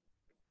lead?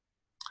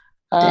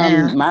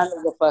 My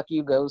nigga fuck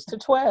you goes to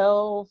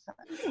 12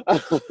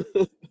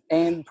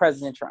 and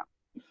President Trump.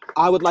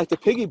 I would like to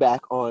piggyback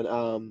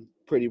on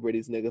Pretty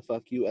Britty's nigga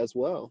fuck you as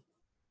well.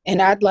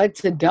 And I'd like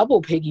to double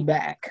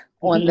piggyback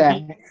on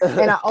that.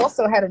 And I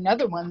also had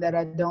another one that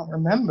I don't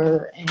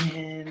remember.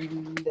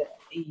 And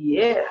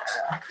yeah.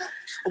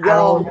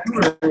 Well,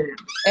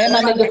 and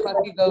my nigga fuck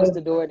you goes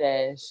to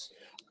DoorDash.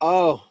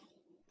 Oh,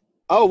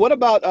 what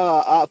about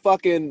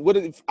fucking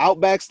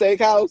Outback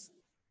Steakhouse?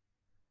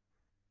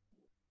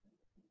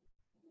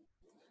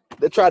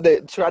 They tried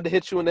to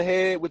hit you in the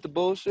head with the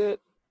bullshit.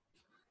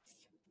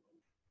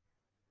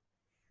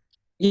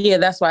 Yeah,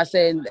 that's why I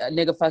said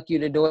nigga fuck you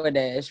to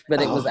DoorDash,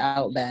 but it was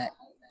Outback.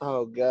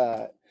 Oh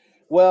God.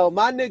 Well,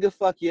 my nigga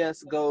fuck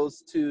yes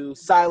goes to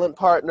Silent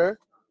Partner.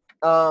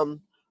 I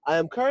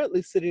am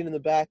currently sitting in the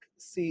back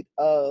seat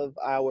of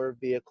our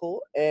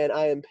vehicle, and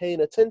I am paying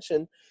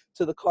attention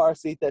to the car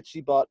seat that she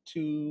bought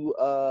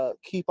to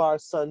keep our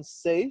son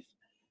safe.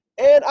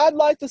 And I'd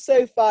like to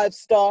say 5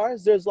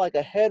 stars. There's like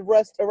a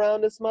headrest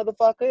around this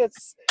motherfucker.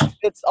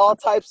 It's all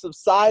types of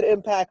side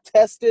impact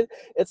tested.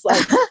 It's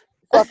like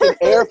fucking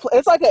airplane.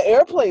 It's like an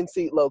airplane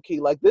seat, low key.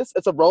 Like this,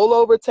 it's a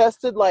rollover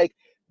tested. Like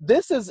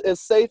this is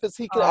as safe as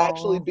he can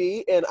actually Oh.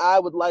 be, and I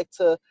would like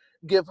to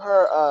give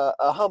her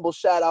a humble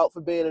shout out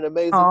for being an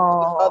amazing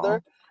Oh.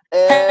 mother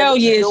and Hell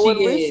yeah, doing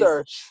she is.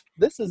 research.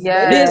 This is This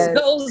Yes.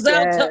 goes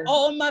out to yes.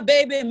 all my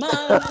baby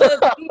mamas.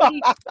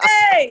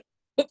 Hey,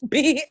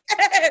 be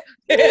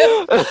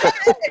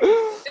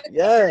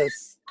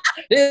yes.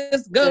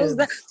 This goes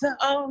out Yes. to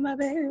all my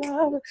baby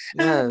mamas.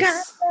 I got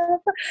Yes. love.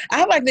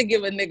 I like to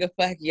give a nigga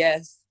fuck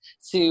yes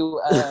to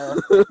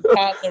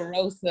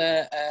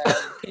Ponderosa,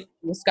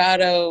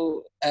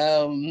 Moscato,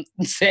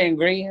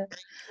 Sangria.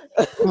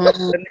 Mhm.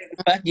 A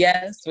nigga fuck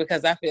yes,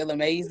 because I feel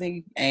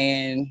amazing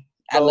and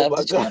I Oh love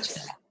my to God.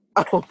 cha-cha.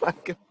 Oh my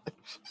God.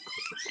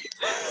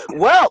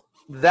 Well,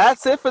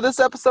 that's it for this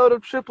episode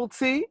of Triple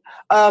T.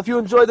 If you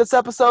enjoyed this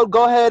episode,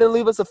 go ahead and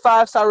leave us a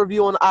 5-star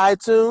review on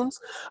iTunes.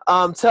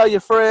 Tell your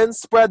friends,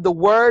 spread the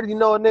word. You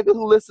know a nigga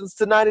who listens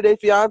to 90 Day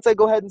Fiance,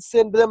 go ahead and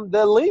send them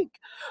the link.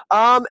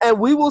 And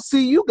we will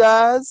see you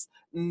guys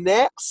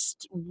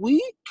next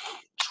week.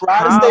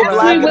 Try to stay All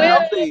black and right.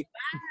 healthy.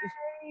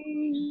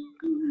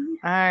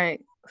 All right.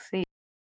 See.